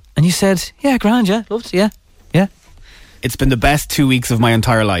 And you said, yeah, grand, yeah, loved it, yeah. It's been the best 2 weeks of my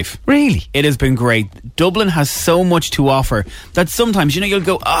entire life. Really? It has been great. Dublin has so much to offer that sometimes, you'll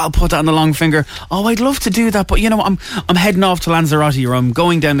go, I'll put that on the long finger. Oh, I'd love to do that, but I'm heading off to Lanzarote, or I'm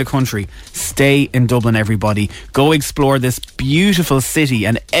going down the country. Stay in Dublin, everybody. Go explore this beautiful city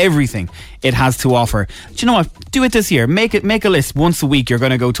and everything it has to offer. Do you know what? Do it this year. Make a list. Once a week you're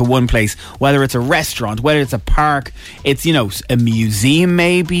going to go to one place, whether it's a restaurant, whether it's a park, it's a museum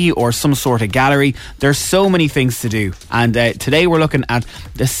maybe, or some sort of gallery. There's so many things to do. And today we're looking at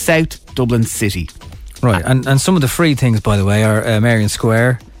the South Dublin City. Right, and some of the free things, by the way, are Marion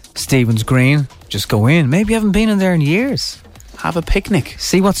Square, Stephen's Green. Just go in. Maybe you haven't been in there in years. Have a picnic.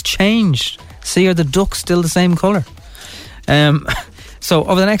 See what's changed. See, are the ducks still the same colour? So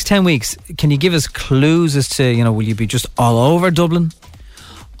over the next 10 weeks, can you give us clues as to, will you be just all over Dublin?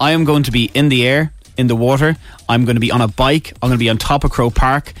 I am going to be in the air, in the water. I'm going to be on a bike. I'm going to be on top of Croke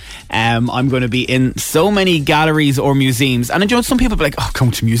Park. I'm going to be in so many galleries or museums. And some people be like, oh, come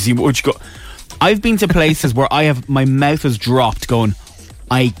to a museum, where'd you go? I've been to places where my mouth has dropped going,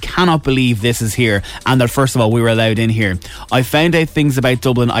 I cannot believe this is here, and that first of all we were allowed in here. I found out things about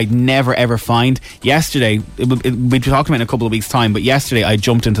Dublin I'd never ever find. Yesterday, we'll be talking about in a couple of weeks' time, but yesterday I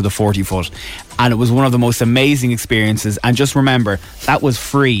jumped into the 40 foot and it was one of the most amazing experiences. And just remember, that was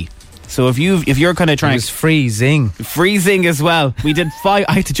free. So if you're kind of trying, it was freezing as well. We did 5.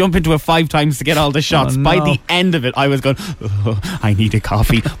 I had to jump into it 5 times to get all the shots. By the end of it, I was going, I need a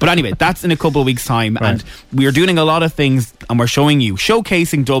coffee. But anyway, that's in a couple of weeks' time, right. And we are doing a lot of things, and we're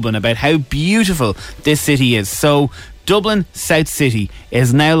showcasing Dublin about how beautiful this city is. So Dublin South City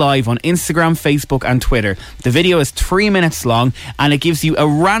is now live on Instagram, Facebook and Twitter. The video is 3 minutes long and it gives you a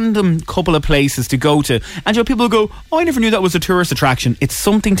random couple of places to go to. And people go, oh, I never knew that was a tourist attraction. It's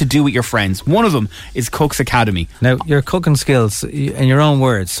something to do with your friends. One of them is Cook's Academy. Now, your cooking skills, in your own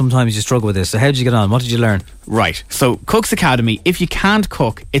words, sometimes you struggle with this. So how did you get on? What did you learn? Right, so Cook's Academy, if you can't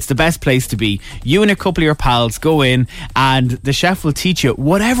cook, it's the best place to be. You and a couple of your pals go in and the chef will teach you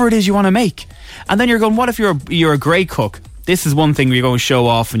whatever it is you want to make. And then you're going, what if you're a great cook? This is one thing where you're going to show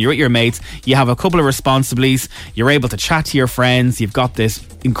off and you're with your mates, you have a couple of responsibilities, you're able to chat to your friends, you've got this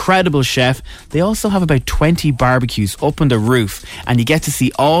incredible chef. They also have about 20 barbecues up on the roof and you get to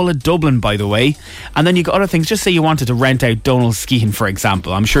see all of Dublin, by the way. And then you've got other things. Just say you wanted to rent out Donald Skehan, for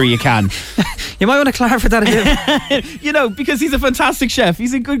example. I'm sure you can. You might want to clarify that a bit. Because he's a fantastic chef.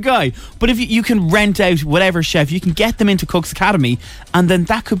 He's a good guy. But if you can rent out whatever chef, you can get them into Cook's Academy, and then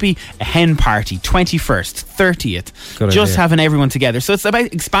that could be a hen party, 21st, 30th. Good just idea. Having everyone together. So it's about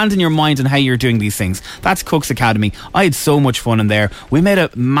expanding your mind and how you're doing these things. That's Cook's Academy. I had so much fun in there. We made a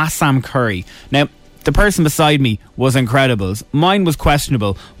Massam curry. Now, the person beside me was incredible. Mine was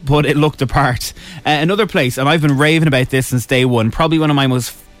questionable, but it looked the part. Another place, and I've been raving about this since day one, probably one of my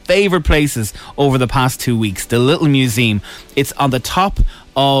most favourite places over the past 2 weeks, the Little Museum. It's on the top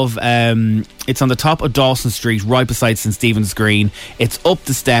of Dawson Street, right beside St Stephen's Green. It's up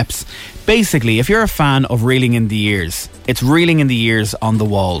the steps. Basically, if you're a fan of Reeling in the Years, it's Reeling in the Years on the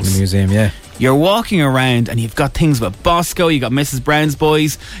walls. The museum, yeah. You're walking around and you've got things with Bosco, you've got Mrs. Brown's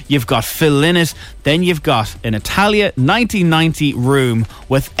Boys, you've got Phil Lynott, then you've got an Italia 1990 room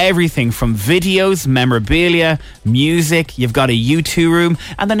with everything from videos, memorabilia, music, you've got a U2 room,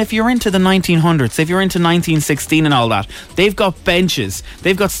 and then if you're into the 1900s, if you're into 1916 and all that, they've got benches,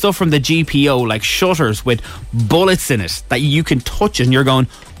 they've got stuff from the GPO like shutters with bullets in it that you can touch and you're going,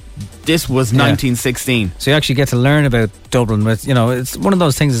 this was 1916. So you actually get to learn about Dublin with, it's one of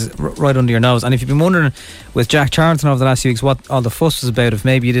those things right under your nose. And if you've been wondering with Jack Charlton over the last few weeks what all the fuss was about, if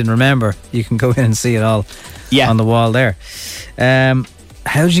maybe you didn't remember, you can go in and see it all on the wall there.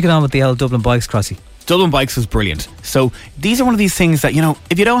 How did you get on with the old Dublin Bikes, Crossy? Dublin Bikes was brilliant. So these are one of these things that,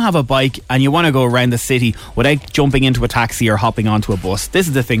 if you don't have a bike and you want to go around the city without jumping into a taxi or hopping onto a bus, this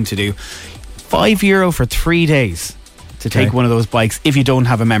is the thing to do. €5 for 3 days to take one of those bikes if you don't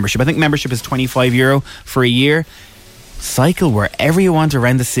have a membership. I think membership is €25 for a year. Cycle wherever you want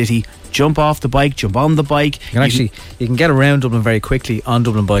around the city. Jump off the bike, jump on the bike. You can get around Dublin very quickly on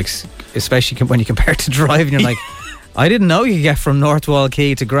Dublin bikes, especially when you compare it to driving. You're like, I didn't know you could get from North Wall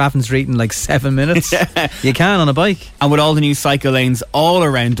Quay to Grafton Street in like 7 minutes. You can on a bike. And with all the new cycle lanes all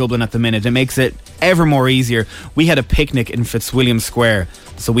around Dublin at the minute, it makes it ever more easier. We had a picnic in Fitzwilliam Square.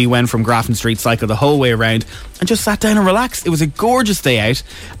 So we went from Grafton Street, cycled the whole way around and just sat down and relaxed. It was a gorgeous day out.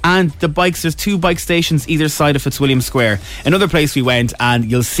 And the bikes, there's 2 bike stations either side of Fitzwilliam Square. Another place we went, and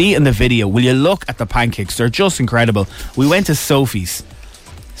you'll see in the video, will you look at the pancakes? They're just incredible. We went to Sophie's.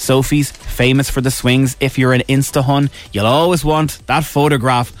 Sophie's, famous for the swings. If you're an Insta-hun, you'll always want that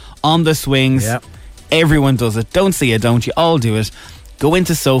photograph on the swings. Yep. Everyone does it. Don't say you don't. You all do it. go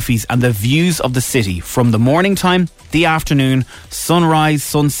into Sophie's, and the views of the city from the morning time, the afternoon, sunrise,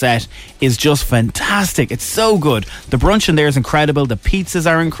 sunset is just fantastic. It's so good. The brunch in there is incredible. The pizzas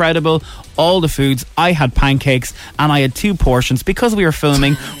are incredible. All the foods. I had pancakes and I had 2 portions. Because we were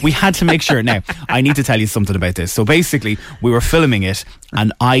filming, we had to make sure. Now, I need to tell you something about this. So basically, we were filming it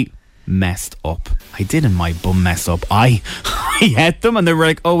and I messed up. I didn't my bum mess up. I ate them and they were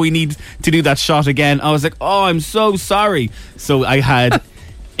like, oh, we need to do that shot again. I was like, oh, I'm so sorry. So I had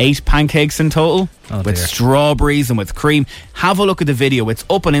 8 pancakes in total with strawberries and with cream. Have a look at the video. It's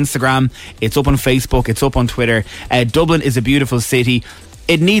up on Instagram, it's up on Facebook, it's up on Twitter. Dublin is a beautiful city.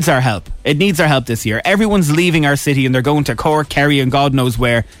 It needs our help. It needs our help this year. Everyone's leaving our city and they're going to Cork, Kerry and God knows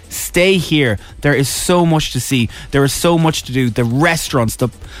where. Stay here. There is so much to see. There is so much to do. The restaurants, the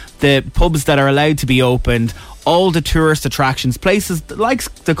pubs that are allowed to be opened, all the tourist attractions, places like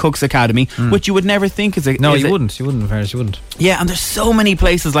the Cook's Academy, which you would never think is a... No, you wouldn't. You wouldn't, Ferris, you wouldn't. Yeah, and there's so many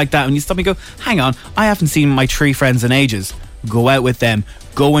places like that. And you stop and go, hang on, I haven't seen my 3 friends in ages. Go out with them.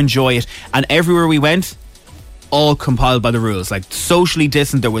 Go enjoy it. And everywhere we went, all compiled by the rules, like socially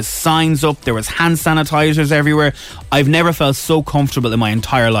distant. There was signs up, there was hand sanitizers everywhere. I've never felt so comfortable in my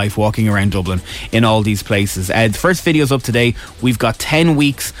entire life walking around Dublin in all these places. The first video's up today. We've got 10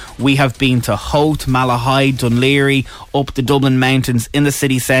 weeks. We have been to Howth, Malahide, Dunleary, up the Dublin mountains in the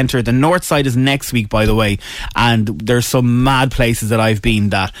city centre. The north side is next week, by the way, and there's some mad places that I've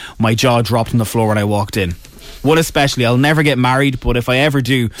been that my jaw dropped on the floor when I walked in. One especially, I'll never get married, but if I ever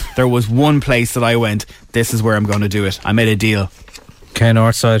do, there was one place that I went, this is where I'm going to do it. I made a deal. Okay,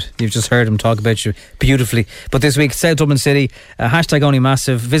 Northside, you've just heard him talk about you beautifully. But this week, South Dublin City, hashtag only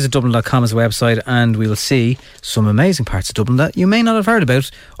massive, visit dublin.com as a website, and we will see some amazing parts of Dublin that you may not have heard about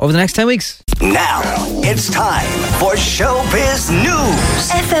over the next 10 weeks. Now, it's time for Showbiz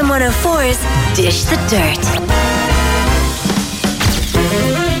News. FM 104's Dish the Dirt.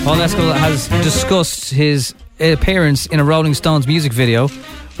 Paul Mescal has discussed his appearance in a Rolling Stones music video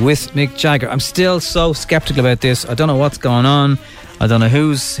with Mick Jagger. I'm still so sceptical about this. I don't know what's going on. I don't know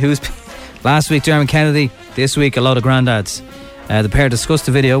who's last week Dermot Kennedy, this week a load of granddads. The pair discussed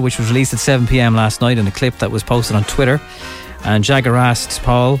the video, which was released at 7 p.m. last night, in a clip that was posted on Twitter. And Jagger asked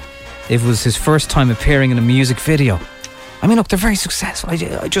Paul if it was his first time appearing in a music video. I mean, look, they're very successful. I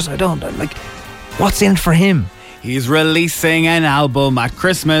don't like, what's in it for him? He's releasing an album at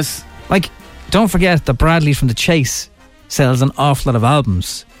Christmas. Like, don't forget that Bradley from The Chase sells an awful lot of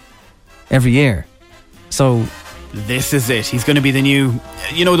albums every year. So this is it. He's going to be the new,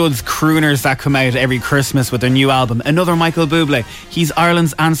 you know, those crooners that come out every Christmas with their new album. Another Michael Bublé. He's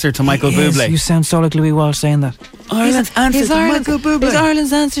Ireland's answer to Michael Bublé. You sound so like Louis Walsh saying that. Ireland's answer to Michael Bublé. He's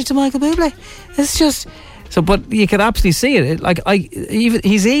Ireland's answer to Michael Bublé. It's just so, but you could absolutely see it.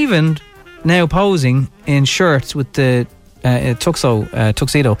 He's even now posing in shirts with the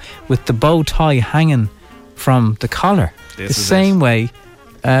tuxedo with the bow tie hanging from the collar, the same way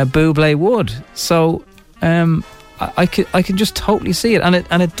Bublé would. So I can just totally see it,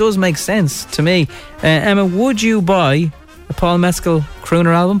 and it does make sense to me. Emma, would you buy a Paul Mescal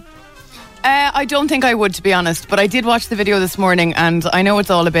crooner album? I don't think I would, to be honest, but I did watch the video this morning, and I know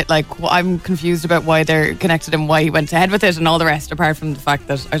it's all a bit like, I'm confused about why they're connected and why he went ahead with it and all the rest, apart from the fact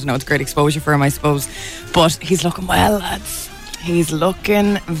that, I don't know, it's great exposure for him, I suppose. But he's looking well, lads. He's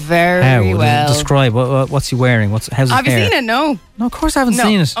looking very well. Describe, what's he wearing? How's his Have hair? you seen it? No, of course I haven't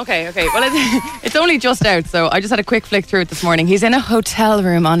seen it. Okay. Well, it's only just out, so I just had a quick flick through it this morning. He's in a hotel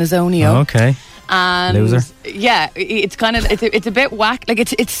room on his own. Okay. And loser. Yeah, it's kind of it's a bit whack. Like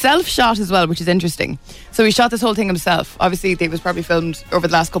it's self-shot as well, which is interesting. So he shot this whole thing himself. Obviously, it was probably filmed over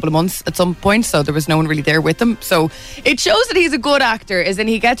the last couple of months at some point, so there was no one really there with him. So it shows that he's a good actor. As in,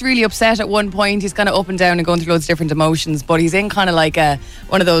 he gets really upset at one point. He's kind of up and down and going through loads of different emotions. But he's in kind of like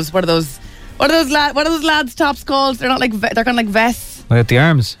one of those lads' tops called? They're not like they're kind of like vests. Like the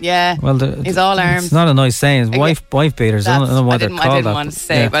arms. Yeah. Well, he's all arms. It's not a nice saying. It's wife beaters. I don't know what they're called. I didn't want to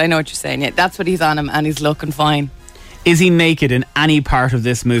say, but I know what you're saying. Yeah, that's what he's on him, and he's looking fine. Is he naked in any part of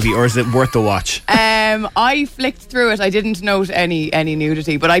this movie, or is it worth the watch? I flicked through it. I didn't note any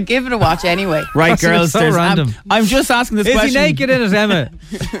nudity, but I'd give it a watch anyway. Right, girls. So random. I'm just asking this question. Is he naked in it, Emma?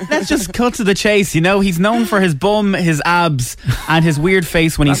 Let's just cut to the chase. You know, he's known for his bum, his abs, and his weird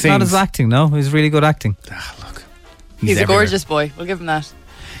face when he sings. Not his acting, no. He's really good acting. Look, he's a gorgeous boy. We'll give him that.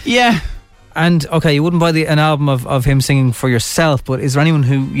 Yeah. And okay, you wouldn't buy an album of him singing for yourself, but is there anyone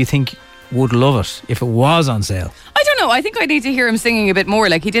who you think would love it if it was on sale? I don't know. I think I need to hear him singing a bit more.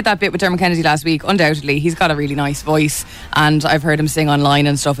 Like, he did that bit with Dermot Kennedy last week. Undoubtedly, he's got a really nice voice, and I've heard him sing online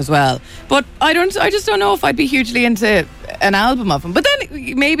and stuff as well. But I just don't know if I'd be hugely into an album of him. But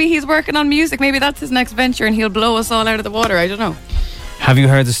then maybe he's working on music. Maybe that's his next venture, and he'll blow us all out of the water. I don't know. Have you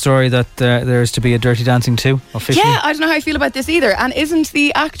heard the story that there is to be a Dirty Dancing 2 officially? Yeah, I don't know how I feel about this either. And isn't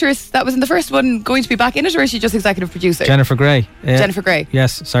the actress that was in the first one going to be back in it, or is she just executive producer? Jennifer Grey. Jennifer Grey.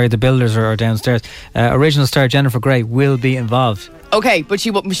 Yes, sorry, the builders are downstairs. Original star Jennifer Grey will be involved. Okay, but she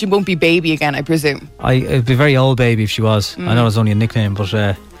won't be Baby again, I presume. It'd be very old Baby if she was. I know it's only a nickname, but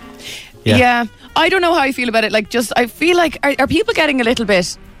yeah. I don't know how I feel about it. Like, just I feel like are people getting a little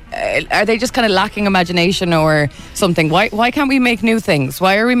bit? Are they just kind of lacking imagination or something? Why can't we make new things?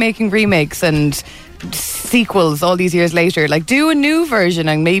 Why are we making remakes and sequels all these years later? Like, do a new version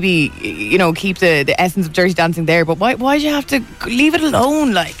and maybe, keep the essence of Dirty Dancing there. But why do you have to leave it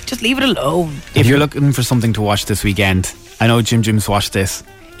alone? Like, just leave it alone. If you're looking for something to watch this weekend, I know Jim's watched this.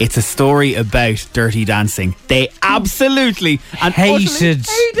 It's a story about Dirty Dancing. They absolutely and hated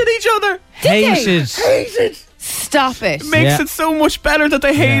each other. Hated. Stop it. It makes it so much better that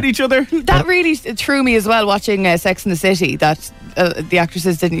they hate each other. That really threw me as well, watching Sex and the City, that the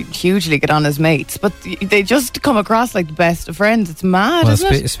actresses didn't hugely get on as mates, but they just come across like the best of friends. It's mad,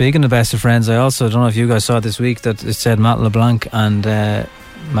 isn't it? Speaking of best of friends, I also don't know if you guys saw this week that it said Matt LeBlanc and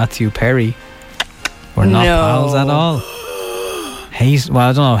Matthew Perry were not pals at all. Hate, well,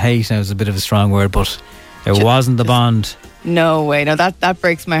 I don't know, hate now is a bit of a strong word, but it wasn't the bond. No way, no, that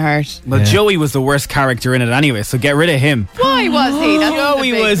breaks my heart. Well, Joey was the worst character in it anyway, so get rid of him. Why was he?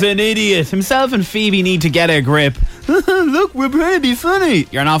 Joey was an idiot. Himself and Phoebe need to get a grip. Look, we're pretty funny.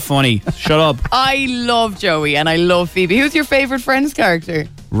 You're not funny. Shut up. I love Joey and I love Phoebe. Who's your favourite Friends character?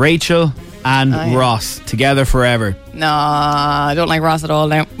 Rachel and Ross, together forever. No, I don't like Ross at all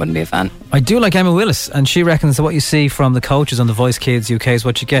now. Wouldn't be a fan. I do like Emma Willis, and she reckons that what you see from the coaches on The Voice Kids UK is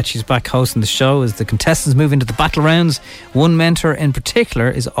what you get. She's back hosting the show as the contestants move into the battle rounds. One mentor in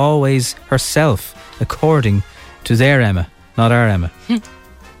particular is always herself, according to their Emma, not our Emma.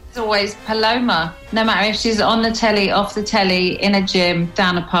 It's always Paloma. No matter if she's on the telly, off the telly, in a gym,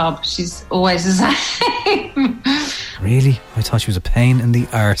 down a pub, she's always the same. Really? I thought she was a pain in the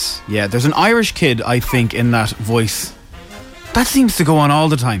arse. Yeah, there's an Irish kid, I think, in that voice. That seems to go on all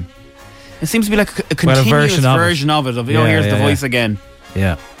the time. It seems to be like a continuous version of it. Here's the voice again.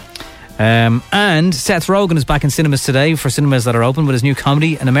 Yeah. And Seth Rogen is back in cinemas today for cinemas that are open with his new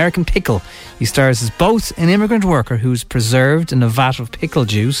comedy, An American Pickle. He stars as both an immigrant worker who's preserved in a vat of pickle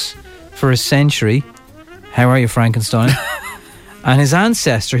juice for a century. How are you, Frankenstein? And his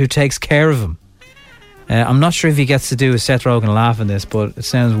ancestor who takes care of him. I'm not sure if he gets to do a Seth Rogen laugh in this, but it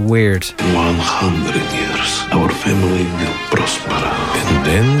sounds weird. 100 years, our family will prosper. And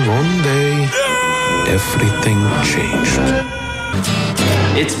then one day, everything changed.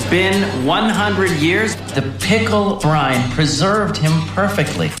 It's been 100 years. The pickle brine preserved him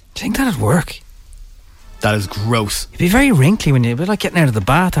perfectly. Do you think that'd work? That is gross. It'd be very wrinkly when you'd be like getting out of the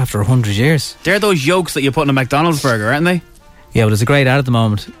bath after 100 years. They're those yolks that you put in a McDonald's burger, aren't they? Yeah, but there's a great ad at the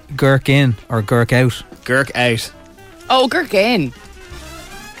moment. Gherk in or gherk out. Gherk out. Oh, gherk in.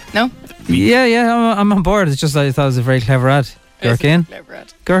 No? Yeah, I'm on board. It's just I thought it was a very clever ad. Gherk in,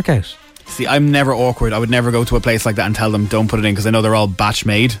 gherk out. See, I'm never awkward. I would never go to a place like that and tell them don't put it in because I know they're all batch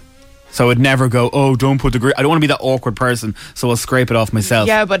made. So I would never go, oh, don't put the... I don't want to be that awkward person, so I'll scrape it off myself.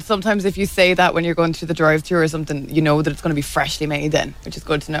 Yeah, but sometimes if you say that when you're going through the drive-thru or something, you know that it's going to be freshly made then, which is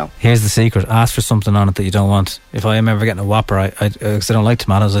good to know. Here's the secret. Ask for something on it that you don't want. If I am ever getting a Whopper, because I don't like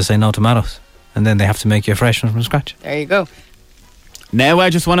tomatoes, I say no tomatoes. And then they have to make you a fresh one from scratch. There you go. Now I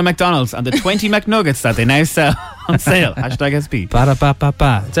just want a McDonald's and the 20 McNuggets that they now sell on sale. #SP.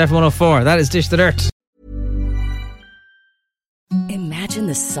 Ba-da-ba-ba-ba. It's F104. That is Dish the Dirt. Imagine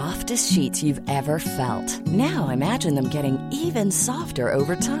the softest sheets you've ever felt. Now imagine them getting even softer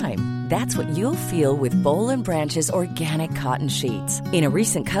over time. That's what you'll feel with Boll & Branch's organic cotton sheets. In a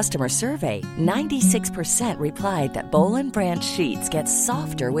recent customer survey, 96% replied that Boll & Branch sheets get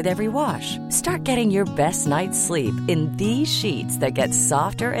softer with every wash. Start getting your best night's sleep in these sheets that get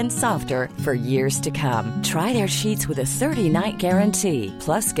softer and softer for years to come. Try their sheets with a 30-night guarantee.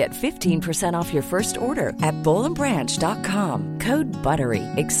 Plus, get 15% off your first order at bollandbranch.com. Code BUTTERY.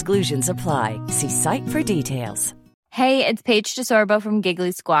 Exclusions apply. See site for details. Hey, it's Paige DeSorbo from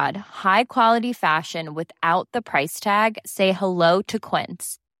Giggly Squad. High quality fashion without the price tag. Say hello to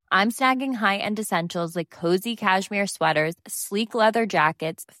Quince. I'm snagging high-end essentials like cozy cashmere sweaters, sleek leather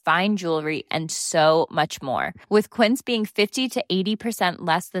jackets, fine jewelry, and so much more. With Quince being 50 to 80%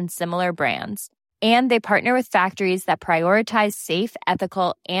 less than similar brands. And they partner with factories that prioritize safe,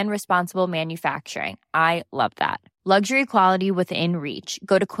 ethical, and responsible manufacturing. I love that. Luxury quality within reach.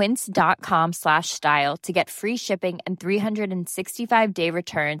 Go to quince.com/style to get free shipping and 365-day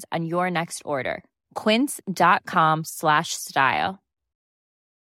returns on your next order. Quince.com/style.